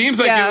call And it them- seems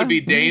like yeah. it would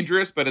be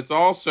dangerous, but it's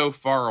all so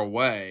far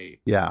away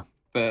Yeah.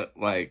 that,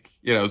 like,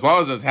 you know, as long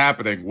as it's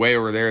happening way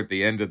over there at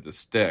the end of the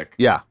stick.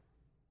 Yeah.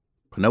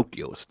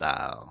 Pinocchio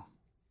style.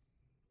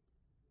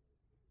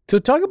 So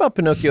talk about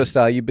Pinocchio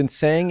style. You've been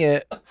saying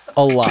it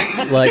a lot.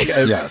 Like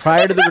Yes.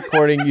 prior to the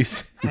recording,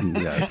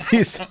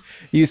 Yes.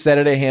 you said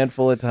it a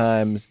handful of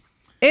times.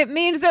 It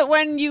means that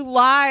when you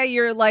lie,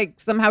 you're like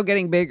somehow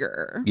getting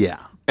bigger. Yeah.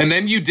 And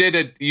then you did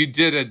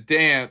a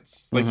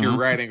dance like Mm-hmm. you're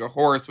riding a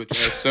horse, which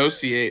I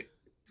associate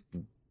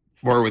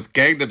more with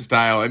Gangnam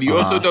Style. And you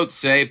also don't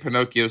say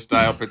Pinocchio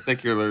style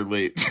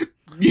particularly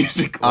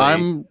musically.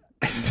 I'm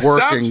Sounds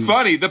working.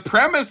 funny. The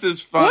premise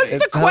is funny. What's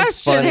the sounds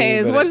question, funny,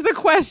 Hayes? but What's the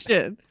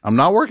question? I'm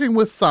not working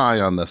with Cy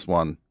on this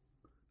one.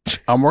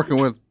 I'm working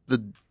with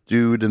the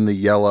dude in the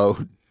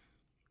yellow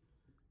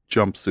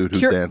jumpsuit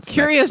who danced.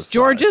 Curious next to Cy.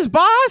 George's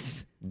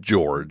boss?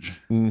 George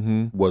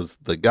Mm-hmm. was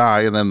the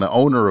guy, and then the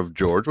owner of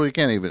George. Well, you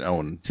can't even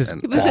own. It's his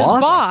an It was his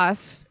Boss?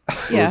 boss.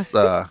 Yeah.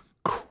 was,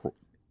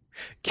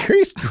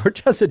 Curious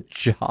George has a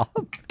job.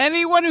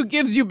 Anyone who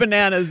gives you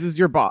bananas is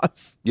your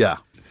boss. yeah.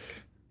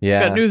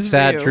 Yeah. Got news for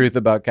Sad you. truth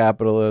about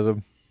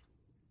capitalism.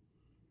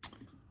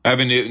 I have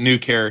a new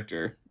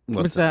character.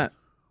 What's that?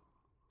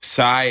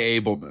 Cy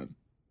Abelman.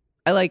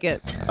 I like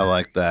it. I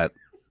like that.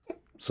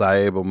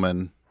 Cy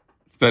Abelman.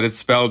 But it's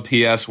spelled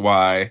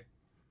P-S-Y.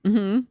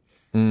 I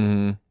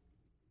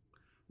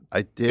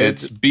did.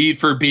 It's beat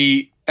for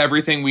beat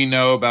everything we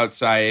know about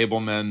Cy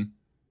Abelman.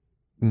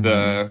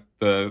 The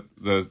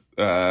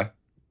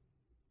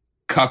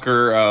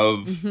cucker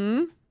of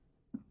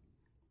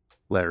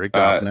Larry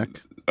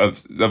Gopnik.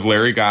 Of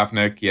Larry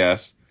Gopnik,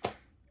 yes.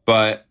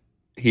 But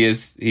he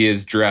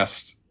is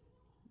dressed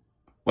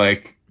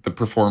like the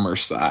performer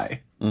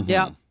Cy.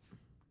 Yeah.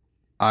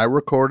 I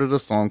recorded a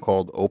song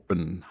called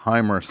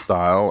Oppenheimer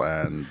Style,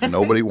 and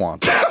nobody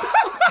wants it.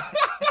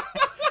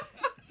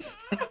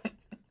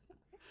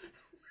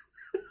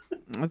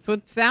 That's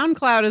what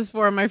SoundCloud is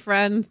for, my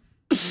friend.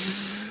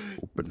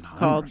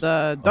 Called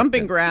the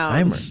Dumping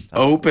Ground.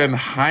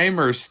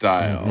 Oppenheimer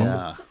Style.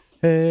 Yeah.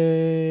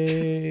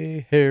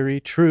 Hey, Harry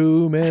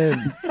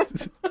Truman.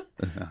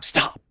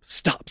 Stop.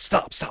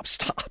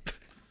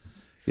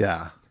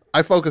 Yeah.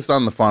 I focused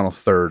on the final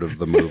third of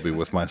the movie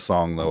with my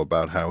song, though,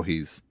 about how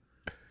he's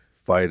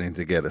fighting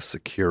to get a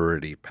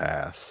security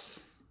pass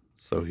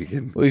so he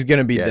can. Well, he's going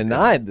to be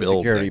denied the building.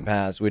 security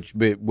pass,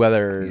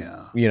 whether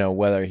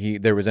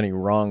there was any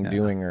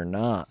wrongdoing or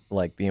not,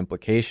 like the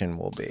implication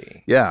will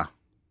be. Yeah.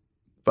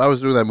 If I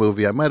was doing that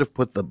movie, I might have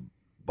put the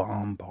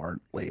bomb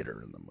part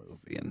later in the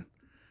movie and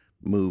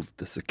moved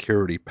the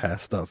security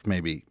pass stuff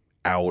maybe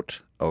out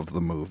of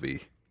the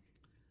movie.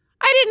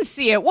 I didn't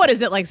see it. What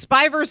is it, like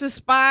Spy versus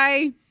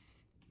Spy?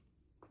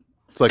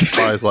 It's like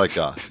Spies Like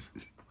Us.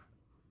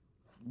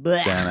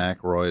 Blech. Dan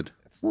Aykroyd.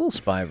 It's a little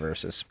Spy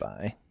versus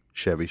Spy.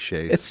 Chevy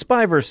Chase. It's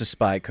Spy versus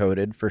Spy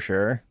coded for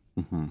sure.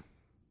 Mm-hmm.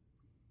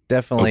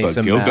 Definitely Opa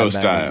some Gilgo Mad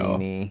style.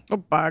 Magazine-y.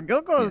 Opa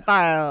Gilgo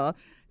style.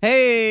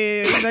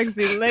 Hey,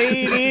 sexy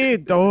lady,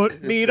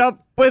 don't meet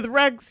up with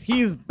Rex.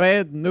 He's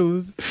bad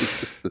news.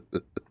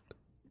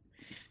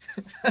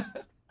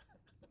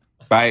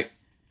 Bye.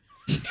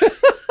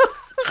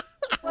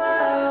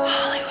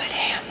 Hollywood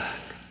Handbook.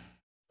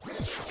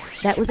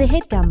 That was a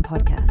HeadGum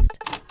podcast.